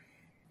town?"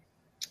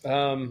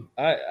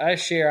 I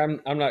share.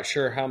 I'm not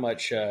sure how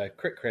much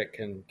Crick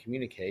can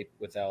communicate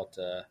without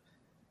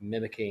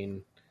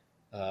mimicking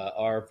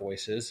our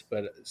voices,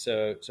 but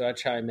so I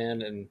chime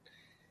in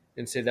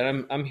and say that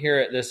I'm here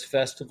at this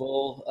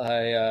festival.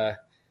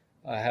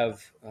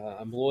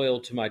 I'm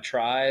loyal to my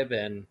tribe,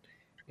 and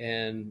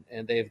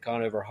they've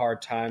gone over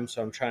hard times,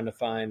 so I'm trying to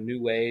find new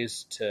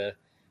ways to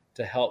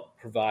help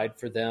provide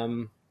for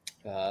them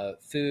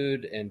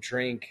food and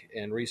drink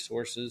and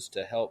resources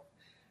to help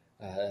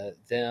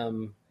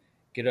them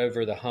get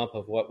over the hump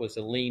of what was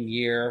a lean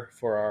year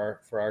for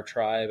our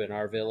tribe and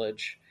our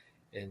village.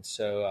 And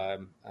so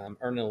I'm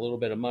earning a little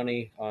bit of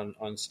money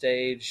on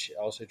stage,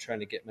 also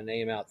trying to get my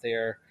name out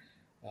there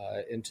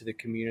into the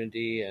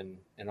community, and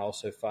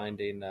also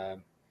finding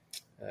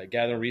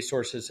gathering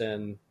resources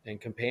and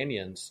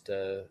companions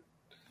to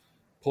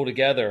pull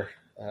together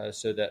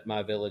so that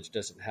my village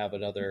doesn't have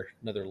another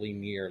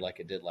lean year like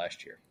it did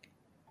last year.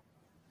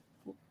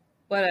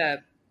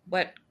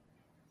 What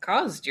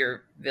caused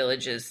your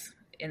village's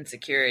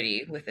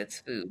insecurity with its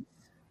food?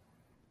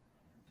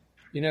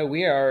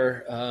 We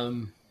are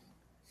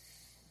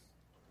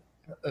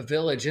a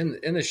village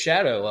in the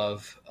shadow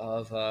of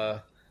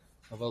a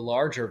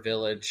larger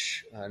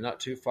village not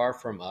too far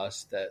from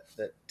us that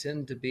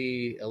tend to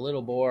be a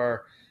little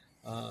more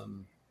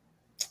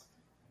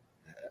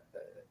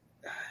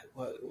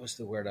what's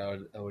the word I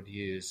would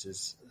use,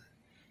 is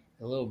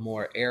a little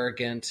more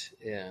arrogant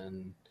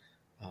in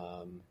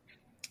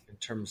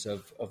terms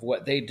of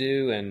what they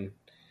do and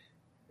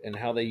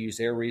how they use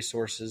their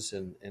resources,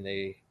 and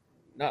they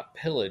not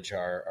pillage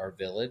our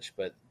village,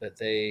 but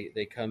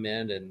they come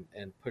in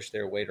and push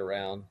their weight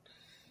around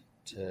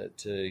to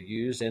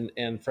use,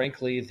 and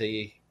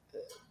frankly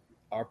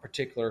our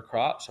particular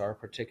crops, our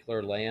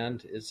particular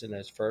land isn't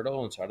as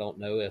fertile, and so I don't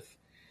know if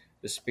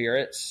the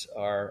spirits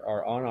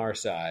are on our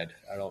side.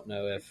 I don't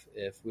know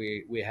if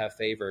we have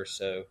favor,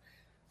 so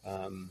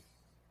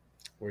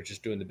we're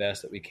just doing the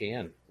best that we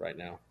can right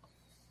now.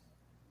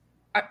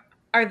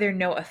 Are there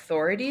no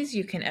authorities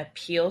you can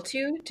appeal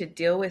to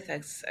deal with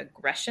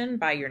aggression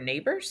by your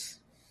neighbors?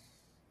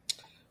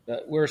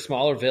 We're a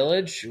smaller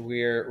village.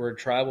 We're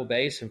tribal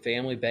based and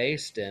family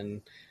based,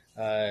 and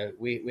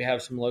we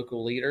have some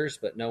local leaders,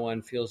 but no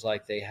one feels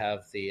like they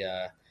have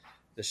the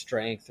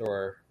strength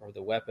or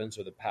the weapons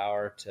or the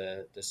power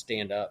to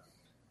stand up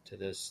to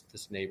this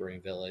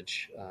neighboring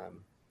village.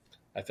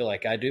 I feel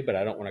like I do, but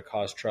I don't want to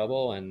cause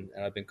trouble, and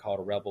I've been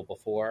called a rebel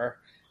before.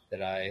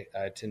 That I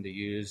tend to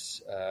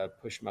use,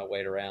 push my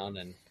weight around,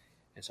 and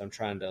so I'm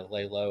trying to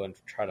lay low and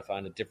try to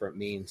find a different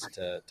means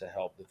to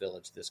help the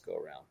village this go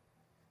around.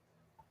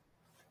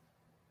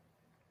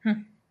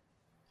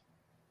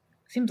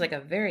 Seems like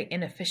a very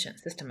inefficient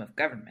system of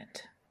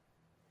government.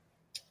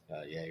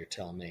 Yeah, you're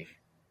telling me.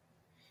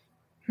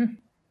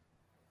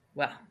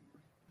 Well,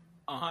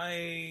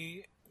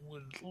 I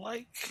would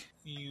like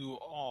you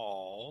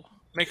all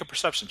make a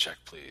perception check,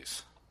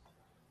 please.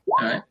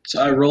 All right.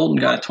 So I rolled and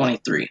got a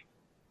 23.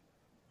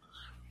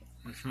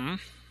 Mm-hmm.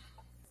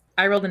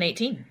 I rolled an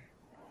 18.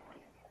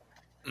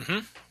 Mm-hmm.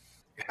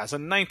 It has a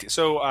 19.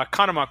 So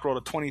Kanomok rolled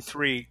a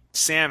 23.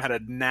 Sam had a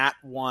nat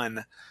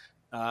 1.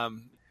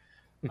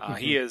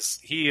 He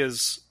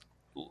is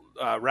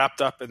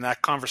wrapped up in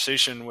that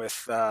conversation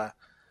with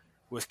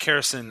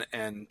Kerrison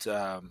and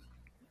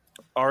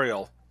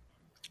Ariel.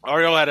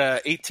 Ariel had a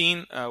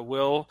 18.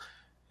 Will,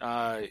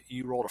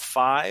 you rolled a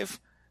 5,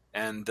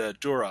 and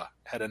Dura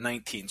had a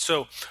 19.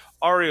 So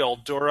Ariel,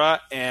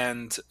 Dura,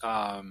 and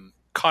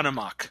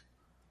Kanomok,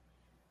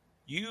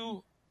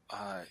 you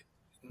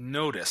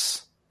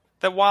notice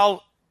that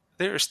while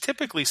there is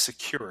typically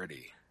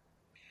security,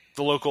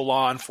 the local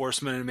law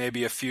enforcement and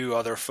maybe a few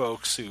other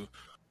folks who,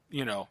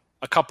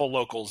 a couple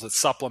locals that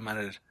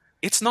supplemented,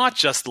 it's not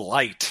just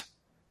light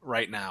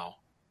right now.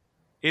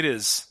 It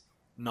is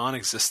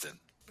non-existent.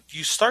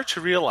 You start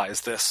to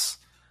realize this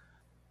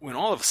when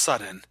all of a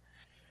sudden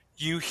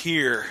you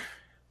hear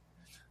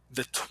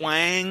the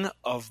twang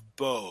of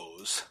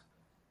bows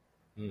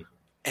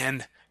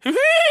and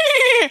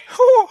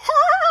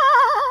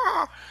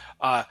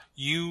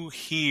you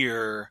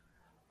hear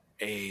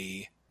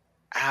a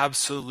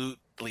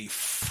absolutely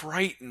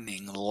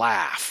frightening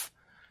laugh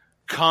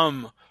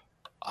come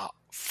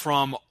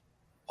from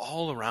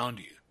all around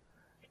you.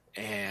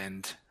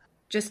 And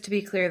just to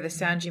be clear, the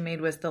sound you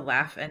made was the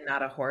laugh and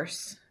not a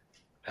horse.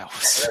 That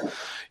was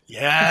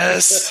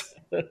yes.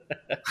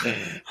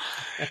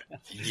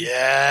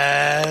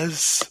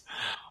 Yes.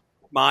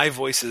 My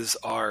voices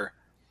are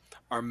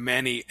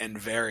many and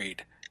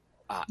varied.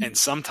 And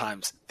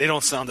sometimes they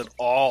don't sound at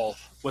all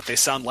what they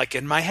sound like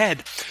in my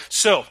head.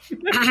 So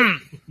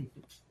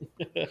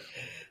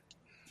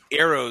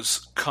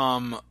arrows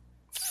come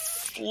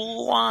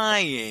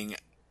flying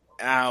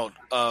out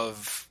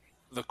of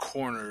the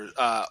corners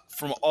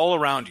from all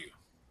around you.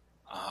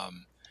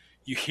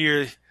 You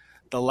hear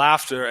the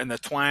laughter and the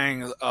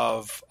twang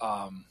of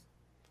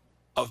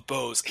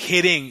bows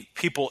hitting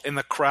people in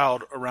the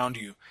crowd around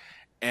you,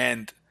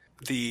 and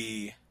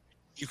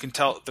you can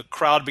tell the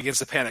crowd begins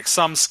to panic.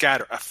 Some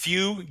scatter, a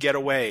few get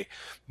away,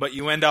 but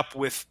you end up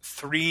with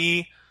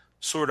 3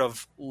 sort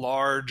of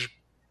large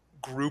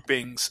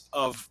groupings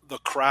of the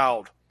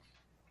crowd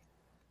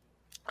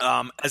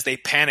as they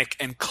panic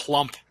and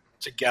clump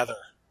together.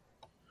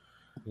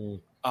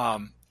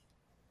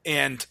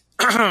 And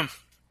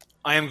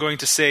I am going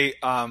to say,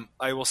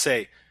 I will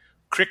say,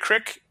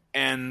 Crick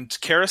and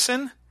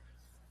Kerrison,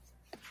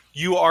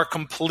 you are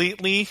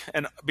completely,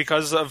 and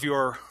because of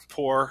your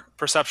poor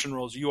perception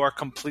rolls, you are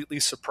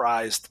completely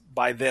surprised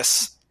by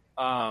this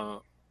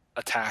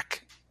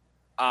attack.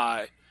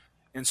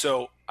 And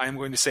so I'm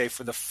going to say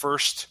for the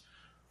first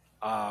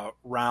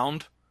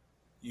round,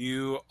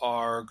 you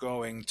are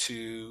going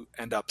to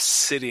end up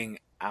sitting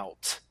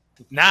out.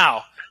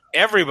 Now,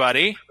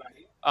 everybody,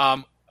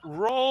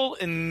 roll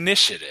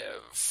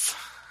initiative.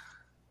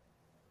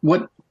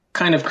 What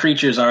kind of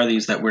creatures are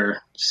these that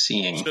we're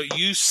seeing? So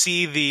you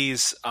see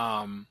these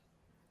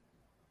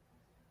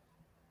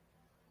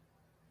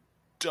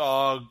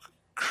dog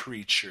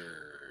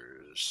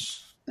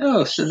creatures.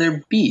 Oh, so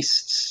they're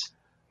beasts.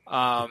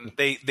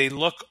 They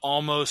look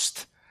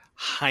almost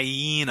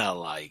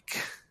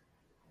hyena-like.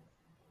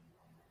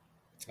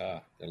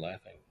 They're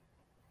laughing.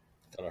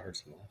 Thought I heard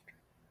some laughter.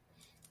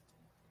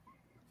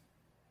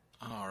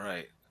 All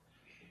right.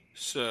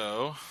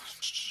 So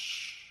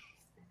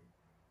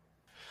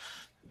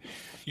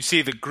you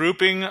see the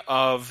grouping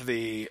of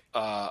the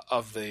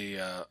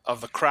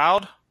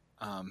crowd,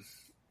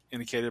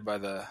 indicated by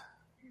the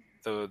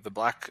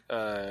black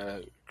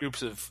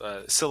groups of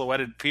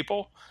silhouetted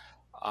people.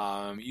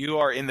 You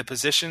are in the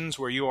positions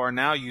where you are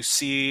now. You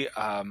see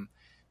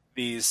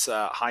these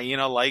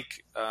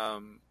hyena-like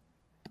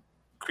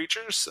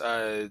creatures.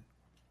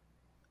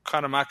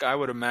 Kanamaka, I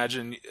would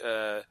imagine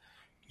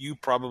you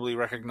probably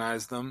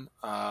recognize them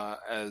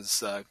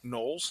as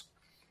gnolls.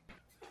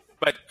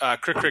 But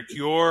Crick,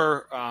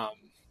 you're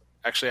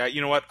actually,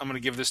 you know what? I'm going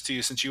to give this to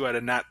you since you had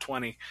a nat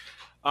 20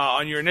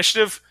 on your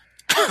initiative.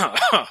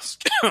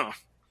 Go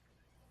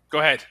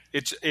ahead.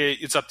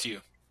 It's up to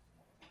you.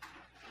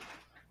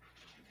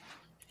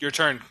 Your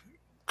turn,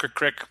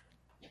 Crick.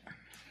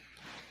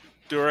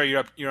 Dora,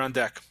 you're on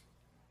deck.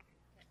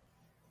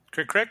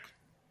 Crick.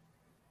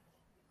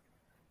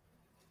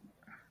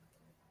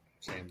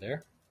 Same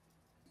there.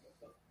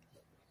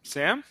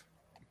 Sam?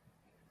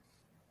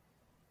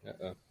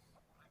 Uh-oh.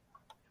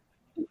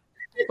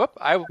 Whoop,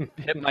 I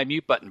hit my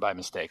mute button by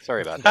mistake.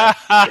 Sorry about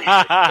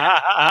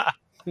that.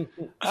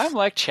 I'm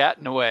like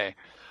chatting away.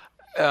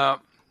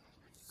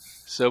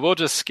 So we'll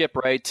just skip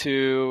right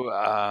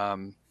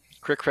to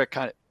Crick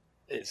kind of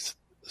is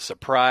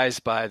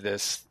surprised by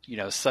this,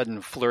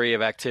 sudden flurry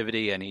of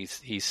activity, and he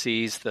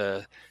sees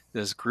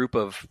this group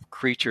of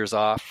creatures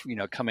off,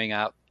 coming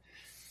out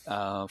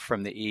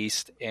from the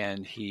east,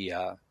 and he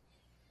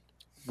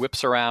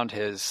whips around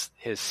his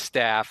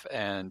staff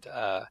and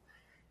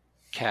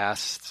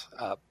casts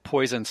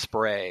poison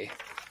spray.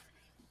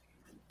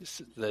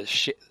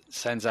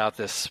 Sends out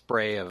this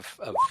spray of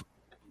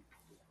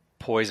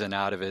poison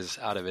out of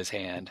his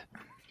hand,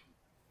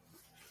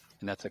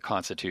 and that's a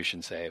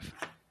Constitution save.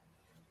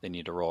 They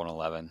need to roll an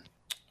 11.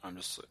 I'm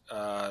just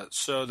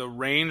so the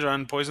range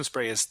on poison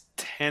spray is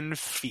 10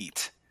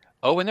 feet.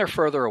 Oh, and they're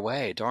further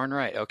away. Darn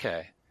right.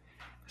 Okay.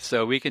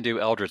 So we can do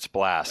Eldritch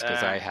Blast,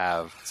 because I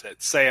have...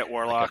 Say it,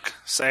 Warlock.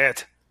 Say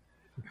it.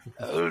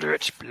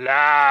 Eldritch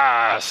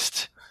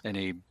Blast! And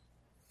he,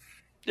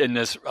 in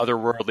this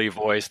otherworldly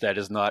voice that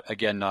is not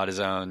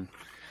his own,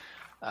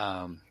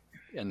 and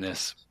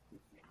this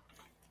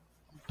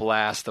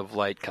blast of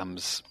light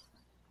comes...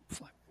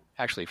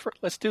 Actually,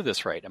 let's do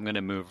this right. I'm going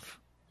to move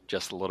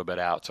just a little bit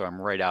out, so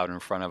I'm right out in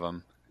front of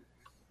him,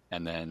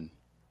 and then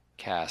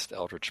cast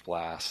Eldritch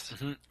Blast.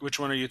 Mm-hmm. Which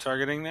one are you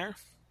targeting there?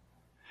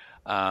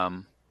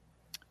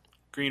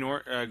 Green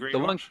or green? The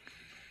orange? one,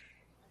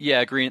 yeah,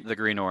 the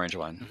green orange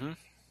one. Mm-hmm.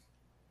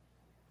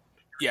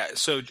 Yeah,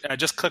 so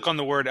just click on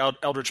the word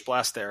Eldritch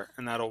Blast there,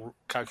 and that'll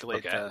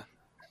calculate. Okay.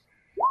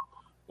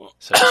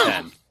 So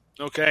 10.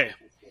 Okay.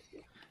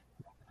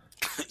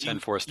 10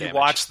 force damage. You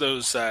watch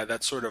those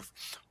that sort of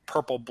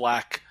purple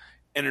black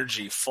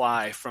energy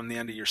fly from the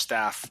end of your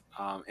staff,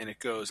 and it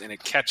goes and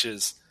it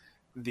catches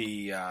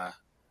the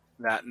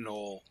that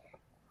gnoll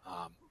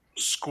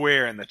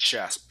square in the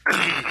chest,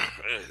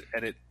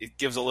 and it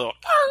gives a little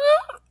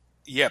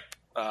yip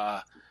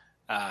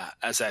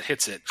as that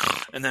hits it,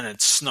 and then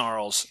it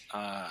snarls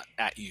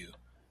at you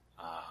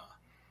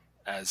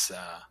as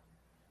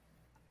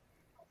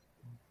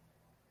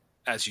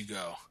you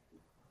go,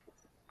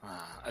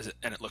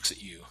 and it looks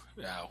at you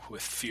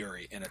with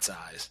fury in its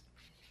eyes.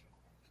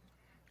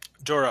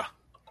 Dora.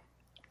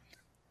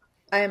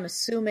 I am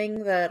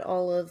assuming that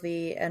all of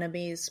the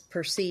enemies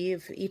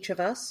perceive each of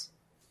us.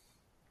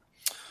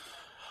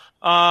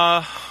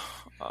 Hard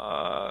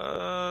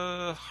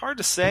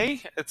to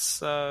say.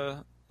 It's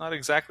not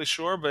exactly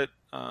sure, but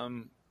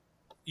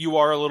you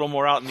are a little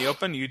more out in the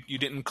open. You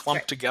didn't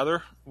clump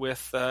together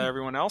with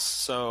everyone else,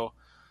 so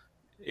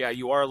yeah,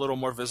 you are a little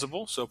more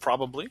visible. So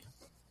probably.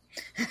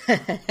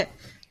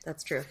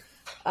 That's true.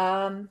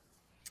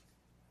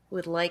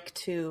 Would like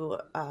to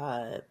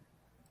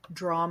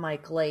draw my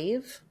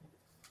glaive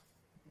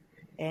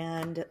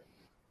and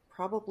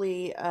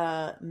probably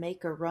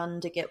make a run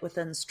to get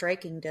within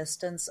striking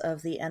distance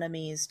of the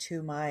enemies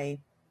to my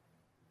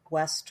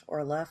west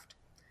or left.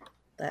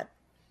 That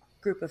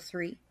group of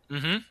 3.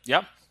 Mm-hmm.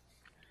 Yep.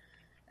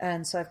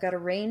 And so I've got a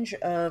range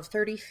of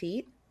 30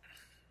 feet.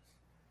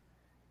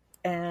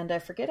 And I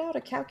forget how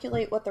to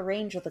calculate what the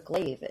range of the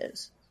glaive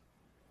is.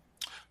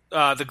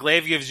 The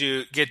glaive gives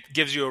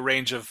you a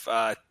range of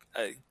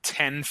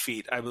 10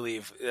 feet, I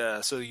believe.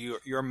 So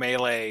your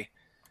melee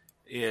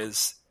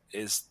is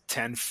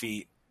 10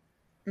 feet.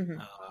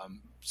 Mm-hmm.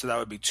 So that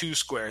would be 2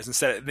 squares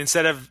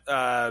instead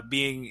of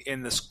being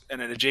in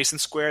an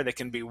adjacent square. They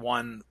can be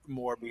one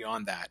more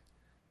beyond that.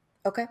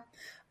 Okay.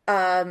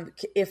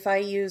 If I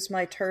use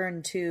my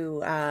turn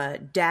to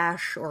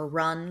dash or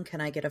run,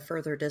 can I get a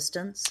further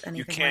distance? Anything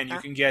you can. Like that?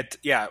 You can get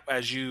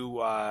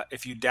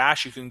if you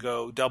dash, you can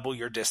go double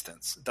your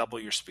distance, double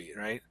your speed,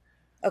 right?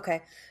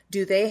 Okay.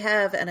 Do they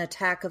have an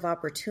attack of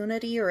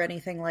opportunity or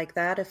anything like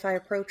that if I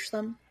approach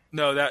them?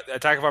 No, that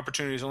attack of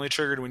opportunity is only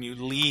triggered when you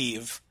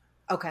leave.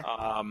 Okay.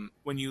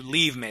 When you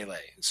leave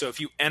melee. So if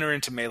you enter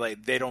into melee,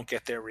 they don't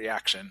get their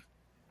reaction.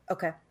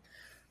 Okay.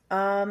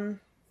 I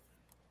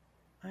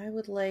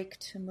would like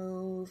to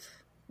move.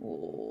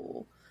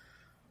 Ooh.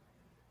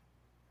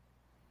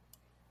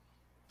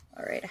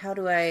 All right. How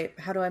do I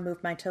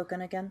move my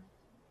token again?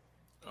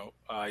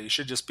 Oh, you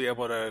should just be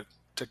able to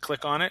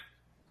click on it.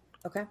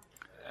 Okay.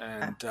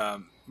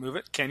 And move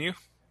it. Can you?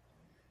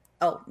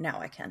 Oh, now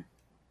I can.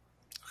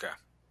 Okay.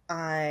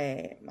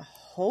 I'm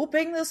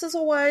hoping this is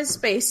a wise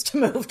space to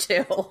move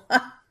to.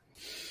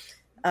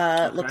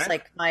 Looks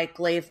like my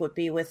glaive would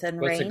be within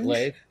range. What's a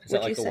glaive? Is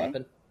that like a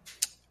weapon?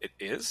 It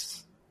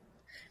is.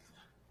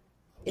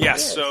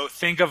 Yes. So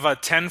think of a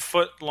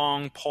 10-foot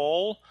long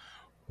pole,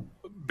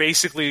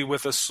 basically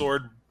with a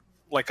sword,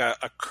 like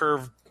a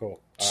curved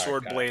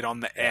sword blade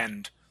on the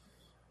end.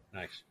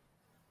 Nice.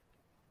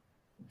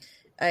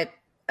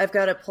 I've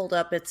got it pulled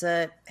up. It's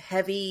a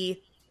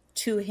heavy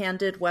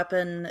two-handed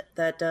weapon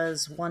that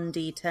does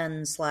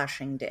 1d10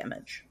 slashing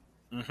damage.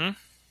 Mm-hmm.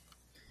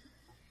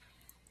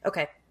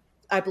 Okay.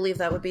 I believe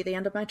that would be the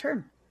end of my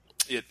turn.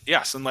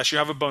 Yes, unless you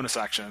have a bonus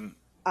action,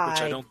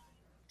 which I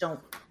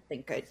don't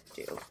think I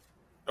do.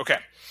 Okay.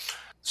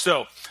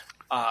 So,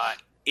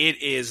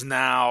 it is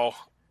now,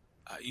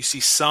 you see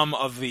some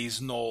of these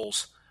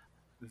gnolls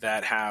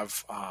that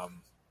have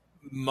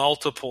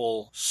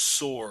multiple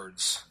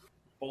swords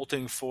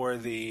bolting for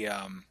the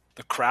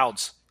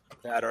crowds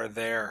that are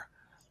there,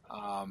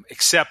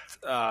 except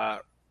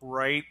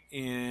right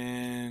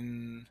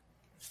in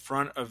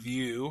front of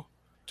you,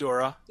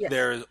 Dora. Yes.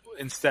 There's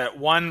instead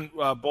one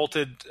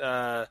bolted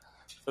for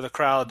the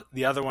crowd.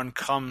 The other one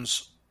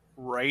comes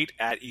right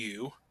at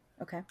you.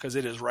 Okay. Because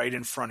it is right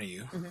in front of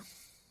you,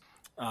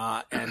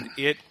 Mm-hmm. and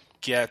it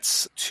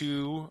gets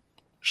 2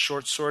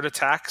 short sword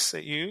attacks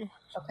at you.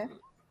 Okay.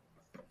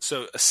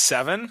 So a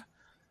 7.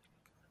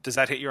 Does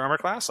that hit your armor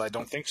class? I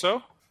don't think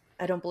so.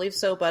 I don't believe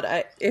so,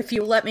 but if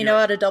you let me know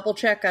how to double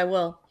check, I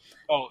will.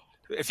 Oh,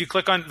 if you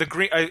click on the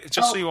green,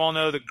 so you all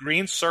know, the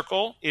green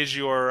circle is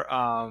your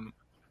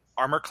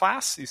armor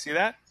class. You see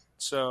that?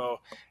 So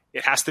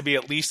it has to be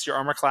at least your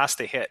armor class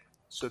to hit.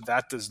 So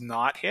that does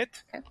not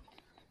hit. Okay.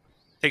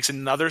 Takes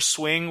another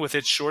swing with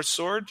its short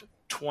sword.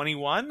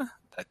 21.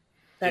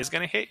 That is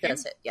going to hit you.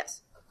 That's it.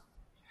 Yes.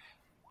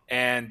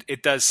 And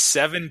it does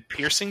 7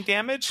 piercing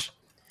damage.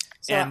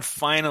 So, and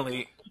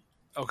finally,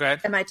 okay.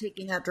 Am I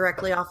taking that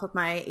directly off of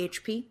my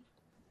HP?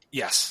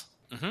 Yes.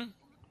 Mm-hmm.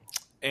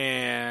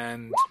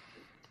 And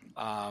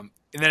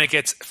then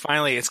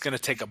it's going to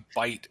take a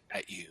bite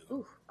at you.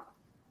 Ooh.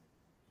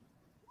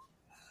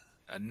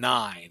 A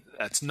 9.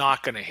 That's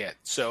not going to hit.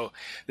 So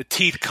the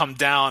teeth come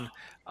down,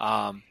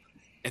 and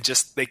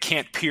they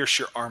can't pierce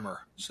your armor.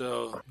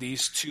 So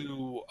these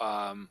 2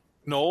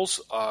 gnolls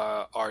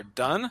are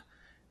done.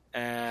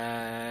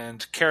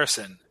 And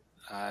Karrison,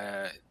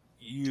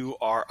 you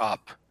are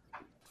up.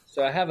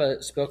 So I have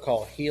a spell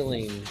called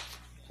Healing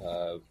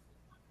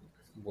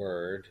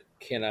Word.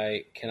 Can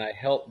I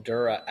help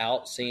Dura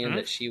out, seeing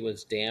that she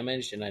was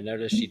damaged, and I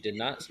noticed she did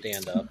not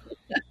stand up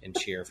and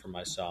cheer for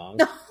my song.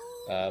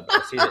 But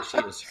I see that she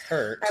is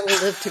hurt. I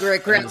will live to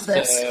regret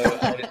this. So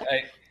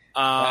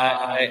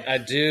I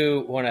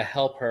do want to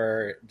help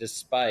her,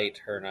 despite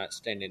her not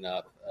standing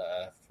up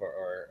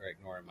or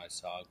ignoring my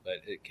song.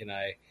 But can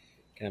I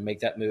make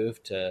that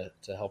move to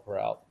help her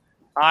out?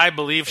 I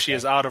believe she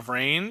is out of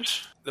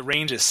range. The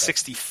range is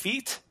 60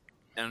 feet,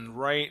 and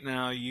right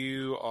now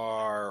you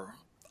are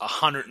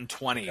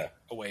 120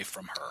 away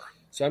from her.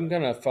 So I'm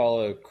going to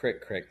follow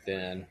Crick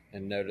then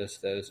and notice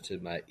those to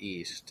my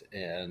east,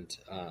 and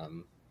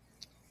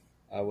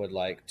I would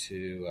like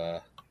to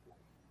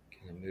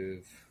kind of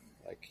move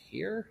like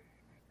here,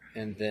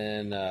 and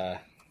then I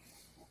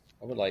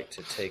would like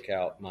to take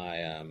out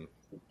my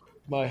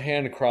my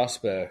hand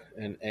crossbow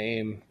and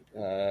aim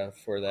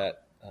for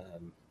that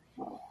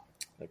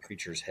the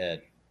creature's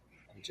head,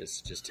 and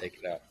just take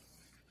it out.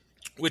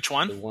 Which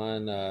one? The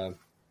one.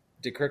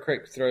 Did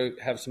Crick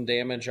have some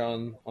damage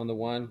on the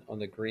one on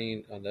the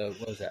green on the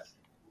what was that?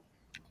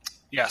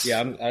 Yes.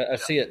 Yeah, I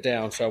see it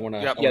down, so I want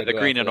to. Yep. Yeah, the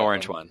green and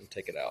orange one. And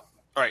take it out.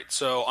 All right.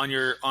 So on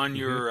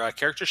your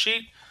character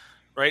sheet,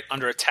 right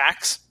under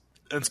attacks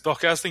and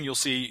spellcasting, you'll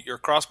see your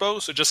crossbow.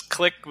 So just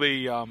click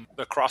the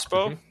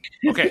crossbow.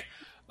 Okay.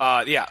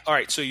 Yeah. All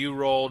right. So you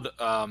rolled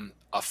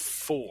a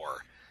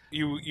 4.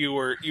 You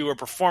were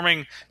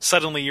performing.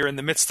 Suddenly, you're in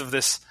the midst of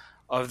this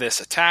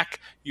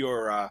attack.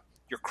 Your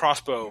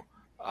crossbow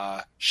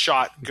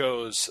shot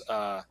goes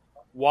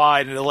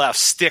wide to the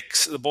left.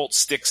 The bolt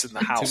sticks in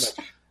the house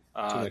Too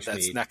much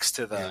that's meat. next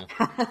to the.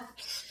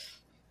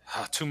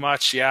 Too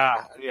much,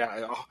 yeah.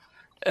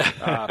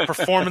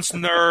 Performance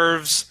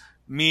nerves,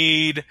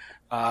 mead,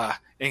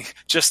 and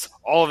just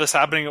all of this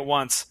happening at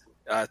once.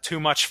 Too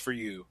much for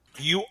you.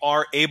 You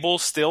are able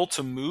still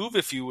to move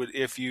if you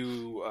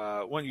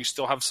want. You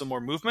still have some more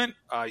movement.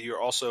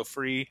 You're also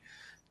free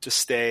to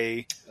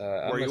stay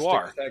where you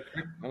are. I'm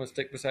gonna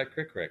stick beside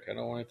Crick Rick. I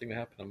don't want anything to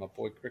happen to my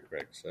boy Crick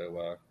Rick,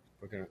 so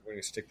we're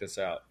gonna stick this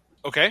out.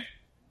 Okay.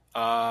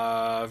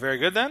 Very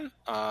good then.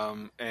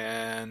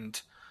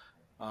 And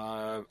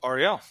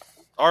Ariel.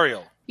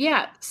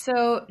 Yeah,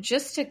 so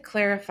just to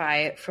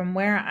clarify, from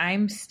where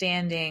I'm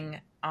standing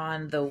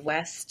on the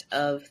west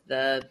of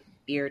the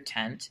beer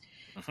tent,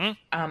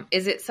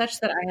 is it such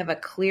that I have a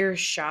clear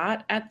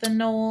shot at the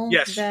knoll?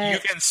 Yes, that, you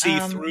can see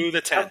through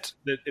the tent.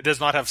 It does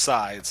not have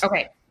sides.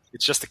 Okay.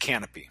 It's just a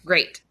canopy.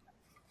 Great.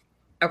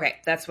 Okay,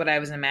 that's what I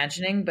was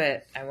imagining,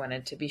 but I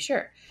wanted to be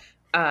sure.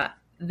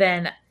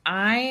 Then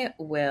I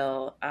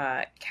will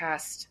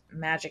cast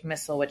Magic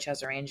Missile, which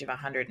has a range of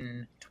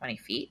 120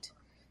 feet,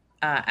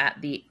 at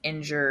the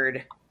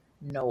injured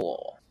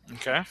knoll.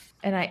 Okay.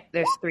 And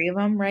there's 3 of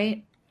them,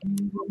 right?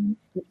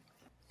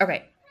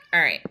 Okay. All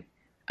right.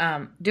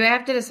 Do I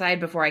have to decide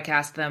before I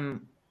cast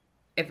them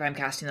if I'm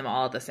casting them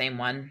all at the same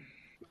one?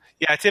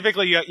 Yeah,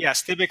 typically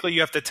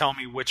you have to tell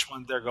me which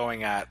one they're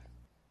going at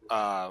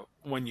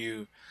when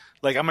you...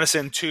 Like, I'm going to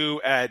send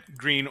 2 at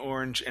green,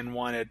 orange, and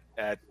 1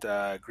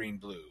 at green,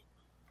 blue.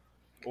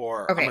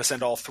 Or I'm going to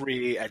send all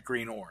 3 at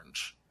green,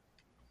 orange.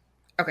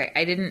 Okay,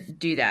 I didn't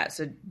do that.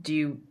 So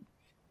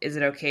is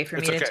it okay for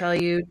me to tell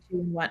you 2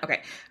 and 1?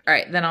 Okay. All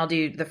right, then I'll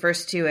do the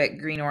first 2 at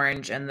green,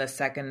 orange, and the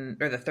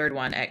third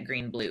one at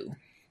green, blue.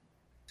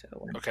 So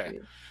 1, okay.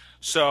 2.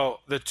 So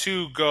the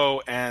 2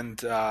 go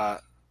and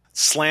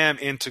slam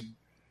into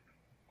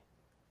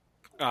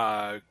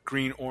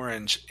green,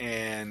 orange,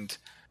 and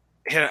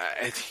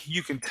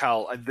you can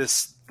tell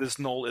this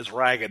knoll is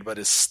ragged, but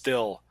is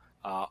still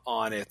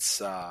on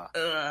its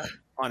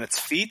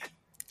feet.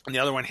 And the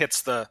other one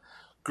hits the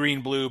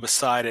green, blue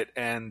beside it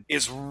and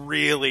is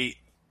really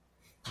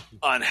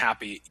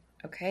unhappy.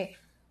 Okay.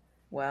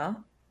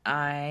 Well,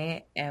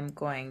 I am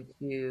going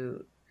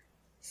to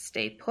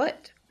stay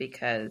put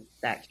because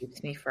that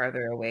keeps me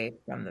farther away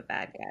from the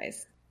bad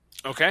guys.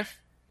 Okay.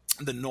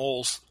 The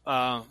gnolls,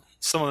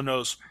 some of the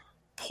gnolls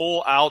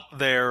pull out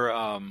their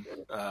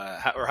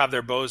or have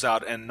their bows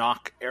out and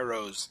knock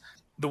arrows.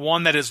 The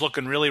one that is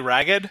looking really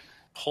ragged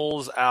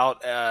pulls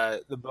out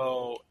the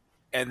bow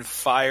and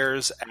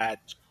fires at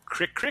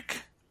Crick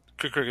Crick.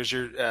 Crick Crick is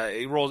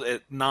he rolls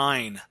at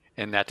 9,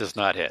 and that does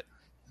not hit.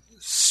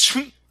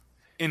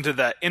 Into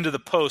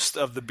the post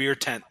of the beer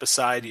tent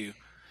beside you.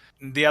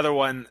 The other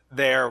one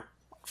there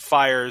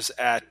fires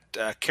at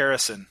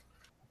Kerrison.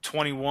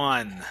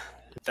 21.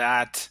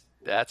 That's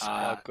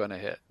not going to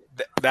hit.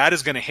 That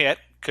is going to hit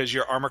because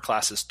your armor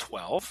class is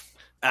 12,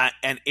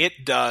 and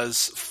it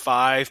does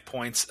 5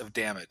 points of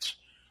damage.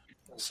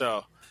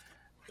 So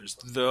there's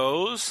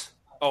those.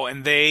 Oh,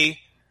 and they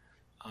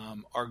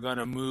are going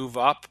to move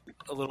up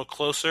a little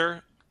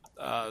closer.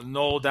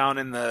 Noel down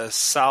in the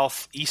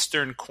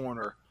southeastern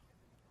corner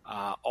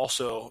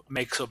also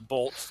makes a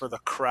bolt for the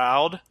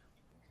crowd.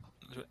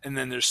 And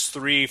then there's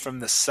 3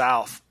 from the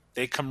south.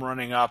 They come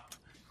running up.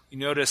 You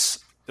notice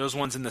those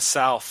ones in the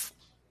south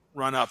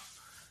run up,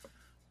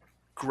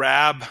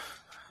 grab,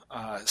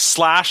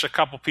 slash a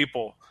couple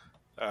people,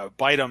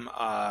 bite them,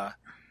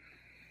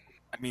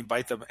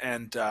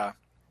 and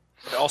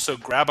also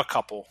grab a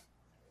couple.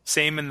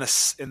 Same in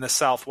the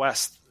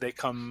southwest. They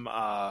come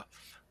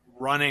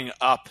running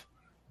up,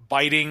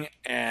 biting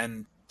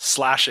and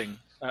slashing,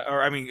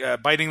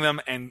 biting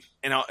them, and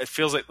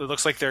it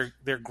looks like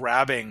they're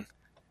grabbing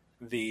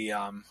the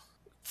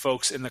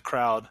folks in the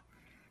crowd.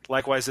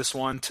 Likewise, this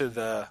one to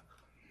the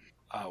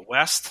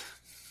west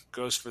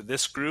goes for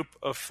this group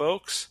of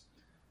folks.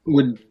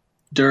 Would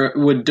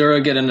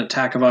Dura get an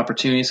attack of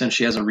opportunity since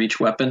she has a reach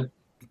weapon?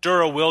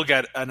 Dura will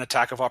get an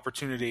attack of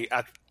opportunity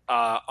at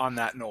on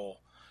that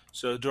knoll.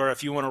 So Dura,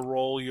 if you want to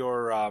roll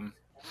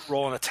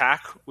an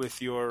attack with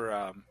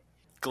your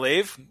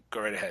glaive,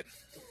 go right ahead.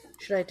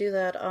 Should I do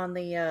that on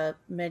the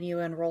menu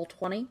and roll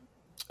 20?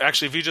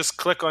 Actually, if you just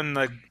click on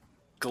the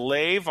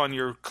glaive on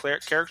your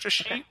character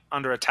sheet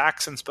under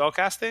attacks and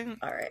spellcasting,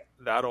 all right,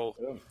 that'll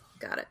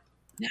got it.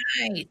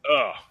 Nice.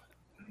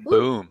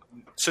 Boom.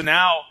 So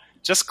now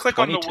just click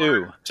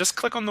 22.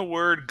 on the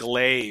word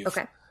glaive.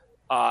 Okay.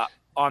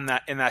 On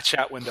that in that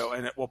chat window,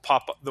 and it will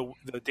pop up.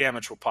 The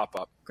damage will pop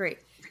up. Great.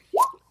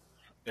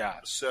 Yeah.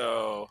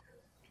 So,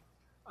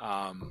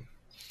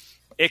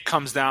 it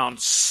comes down,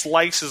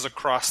 slices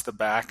across the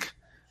back,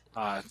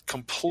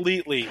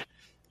 completely,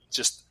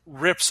 just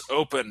rips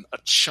open a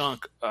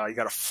chunk. You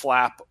got a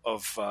flap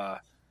of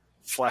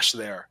flesh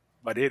there,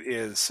 but it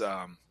is.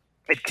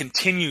 It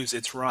continues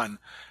its run,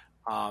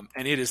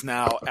 and it is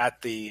now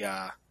at the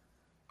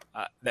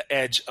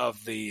edge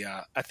of the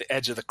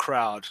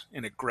crowd,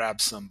 and it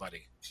grabs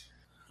somebody.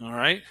 All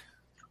right,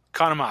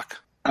 Kanemak.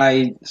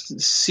 I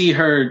see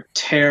her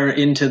tear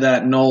into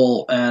that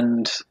knoll,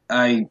 and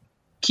I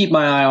keep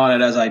my eye on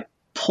it as I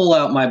pull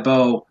out my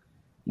bow,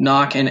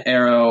 knock an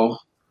arrow,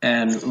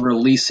 and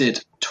release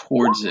it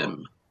towards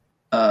him.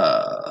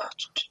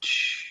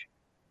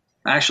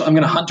 Actually, I'm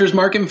going to Hunter's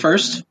Mark him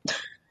first.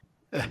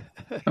 I'm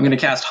going to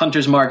cast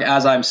Hunter's Mark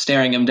as I'm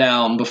staring him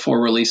down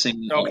before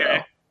releasing the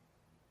arrow.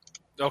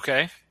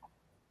 Okay.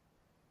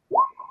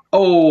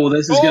 Oh,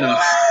 this is gonna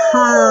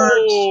hurt.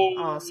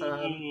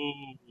 Awesome.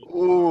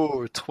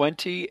 Ooh,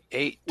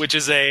 28. Which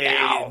is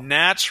a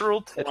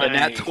natural 20. It's a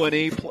nat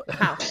 20.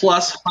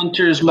 Plus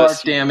Hunter's Mark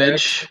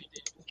damage.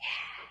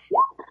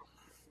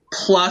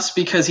 Plus,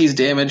 because he's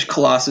damaged,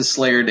 Colossus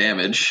Slayer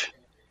damage.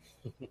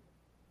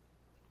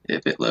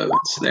 If it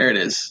loads. There it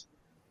is.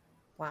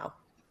 Wow.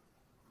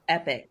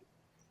 Epic.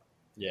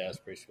 Yeah, that's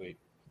pretty sweet.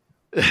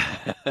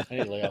 I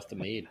need to lay off the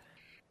mead.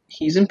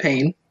 He's in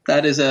pain.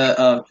 That is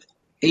a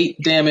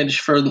 8 damage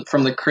from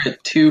the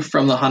crit, 2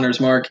 from the Hunter's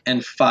Mark,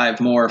 and 5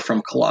 more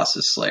from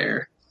Colossus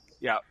Slayer.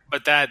 Yeah,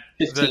 but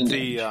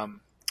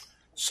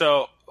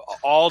so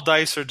all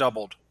dice are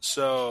doubled.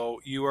 So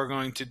you are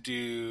going to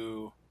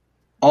do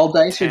All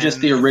dice are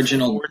just the 10,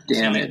 original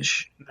 14.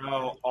 damage.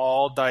 No,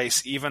 all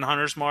dice, even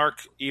Hunter's Mark,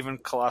 even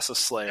Colossus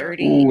Slayer.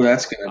 30. Ooh,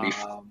 that's gonna be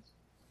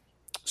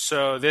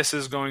So this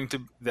is going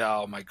to.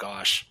 Oh my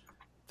gosh,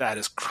 that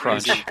is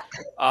crazy.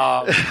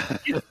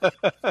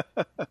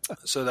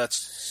 So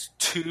that's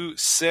 2,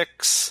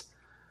 6.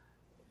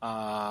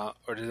 Or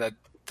did that?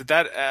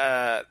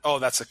 Oh,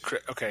 that's a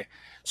crit. Okay.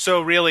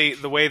 So really,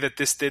 the way that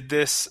this did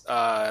this,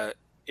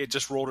 it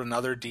just rolled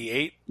another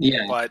D8.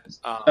 Yeah. But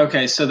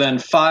okay. So then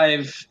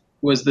 5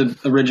 was the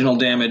original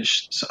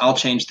damage. So I'll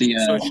change the.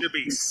 So it should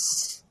be.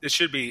 It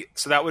should be.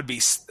 So that would be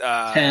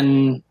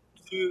 10,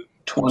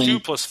 20. 2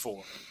 plus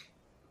 4.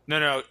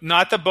 No,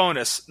 not the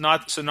bonus.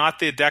 Not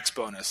the dex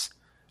bonus.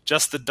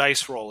 Just the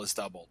dice roll is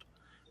doubled.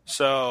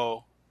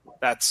 So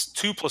that's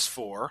 2 plus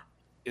 4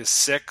 is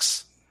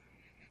 6.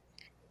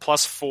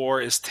 Plus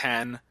 4 is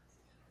 10.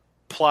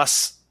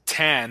 Plus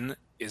 10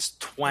 is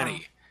 20. Wow.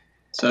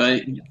 So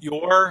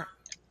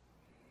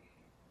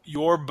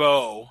your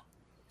bow,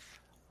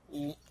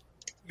 you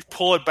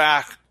pull it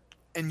back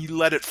and you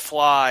let it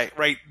fly.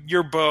 Right,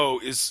 your bow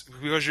is,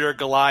 because you're a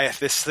Goliath.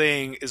 This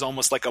thing is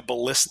almost like a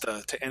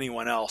ballista to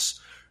anyone else.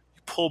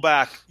 You pull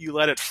back, you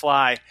let it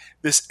fly.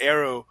 This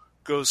arrow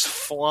goes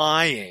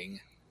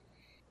flying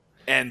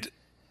and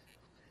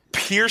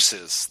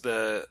pierces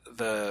the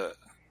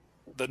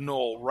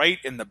knoll right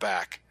in the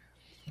back,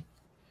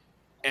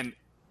 and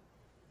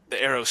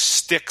the arrow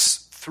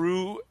sticks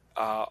through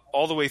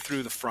all the way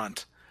through the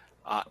front,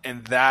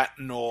 and that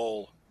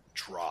knoll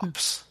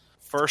drops.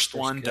 First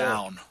one kill.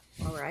 down.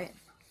 All right.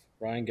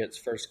 Ryan gets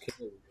first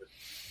kill.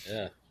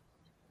 Yeah.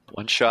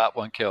 One shot,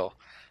 one kill.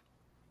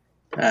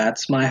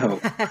 That's my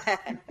hope.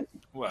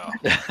 Well,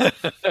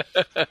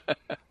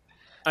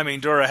 I mean,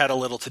 Dora had a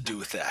little to do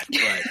with that,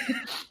 but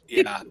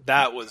yeah,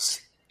 that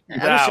was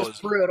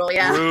brutal.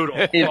 Yeah.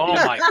 brutal. Oh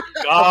my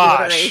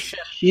gosh!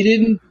 He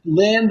didn't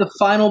land the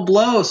final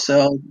blow,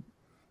 so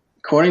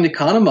according to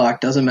Kanomok,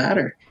 doesn't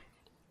matter.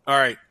 All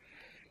right,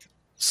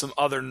 some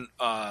other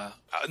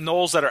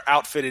gnolls that are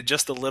outfitted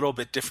just a little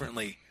bit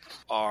differently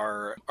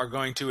are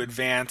going to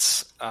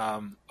advance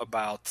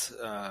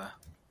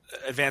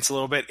advance a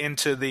little bit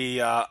into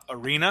the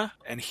arena,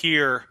 and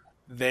here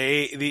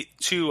the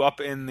two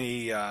up in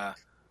the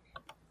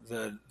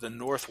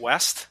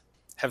northwest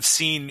have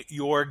seen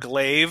your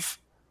glaive,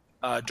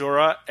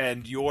 Dora,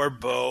 and your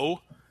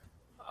bow,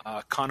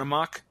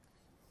 Kanomok,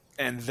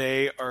 and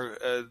they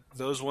are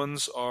those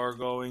ones are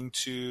going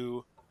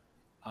to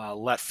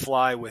let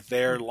fly with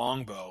their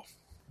longbow.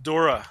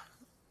 Dora,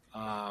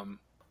 an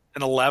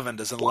 11.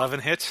 Does an 11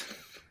 hit?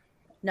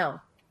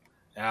 No.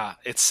 Yeah,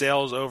 it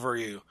sails over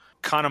you.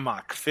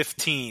 Kanomok,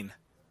 15.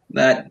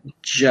 That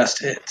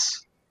just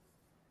hits.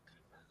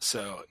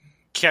 So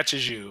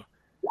catches you,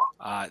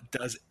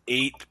 does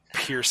 8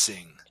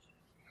 piercing,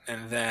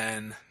 and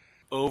then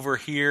over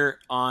here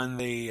on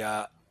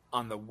the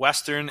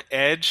western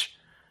edge,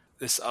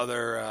 this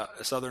other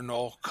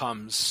gnoll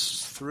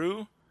comes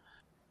through.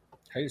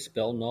 How do you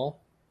spell null?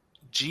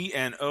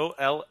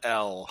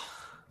 Gnoll.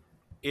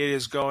 It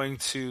is going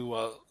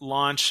to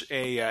launch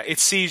a. It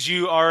sees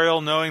you,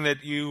 Ariel, knowing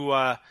that you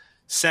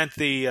sent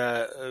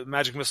the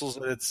magic missiles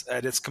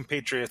at its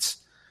compatriots,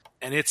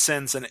 and it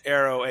sends an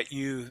arrow at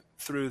you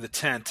through the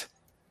tent.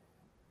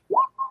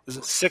 Does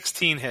a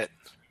 16 hit?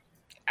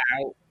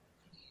 Ow.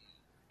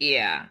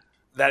 Yeah.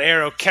 That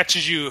arrow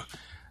catches you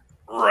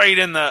right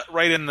in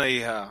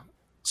the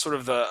sort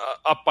of the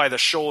up by the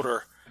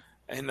shoulder,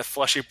 in the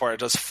fleshy part. It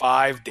does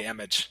 5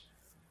 damage,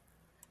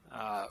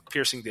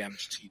 piercing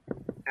damage to you.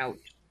 Ouch.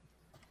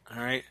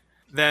 All right.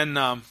 Then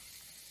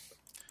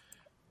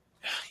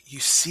you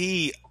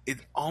see it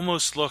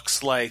almost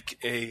looks like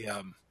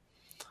a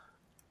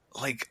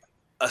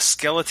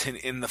skeleton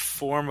in the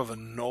form of a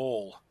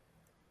gnoll,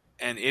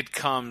 and it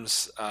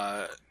comes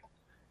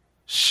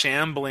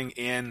shambling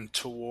in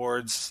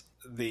towards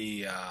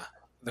the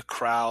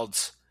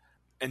crowds,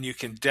 and you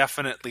can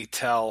definitely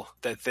tell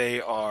that they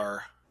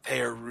are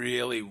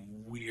really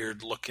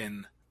weird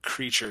looking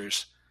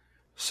creatures.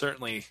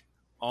 Certainly,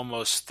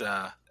 almost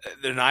they're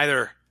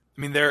neither.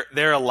 I mean,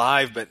 they're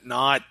alive, but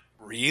not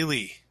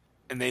really.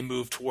 And they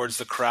move towards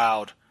the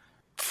crowd,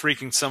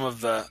 freaking some of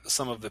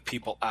the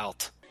people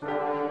out.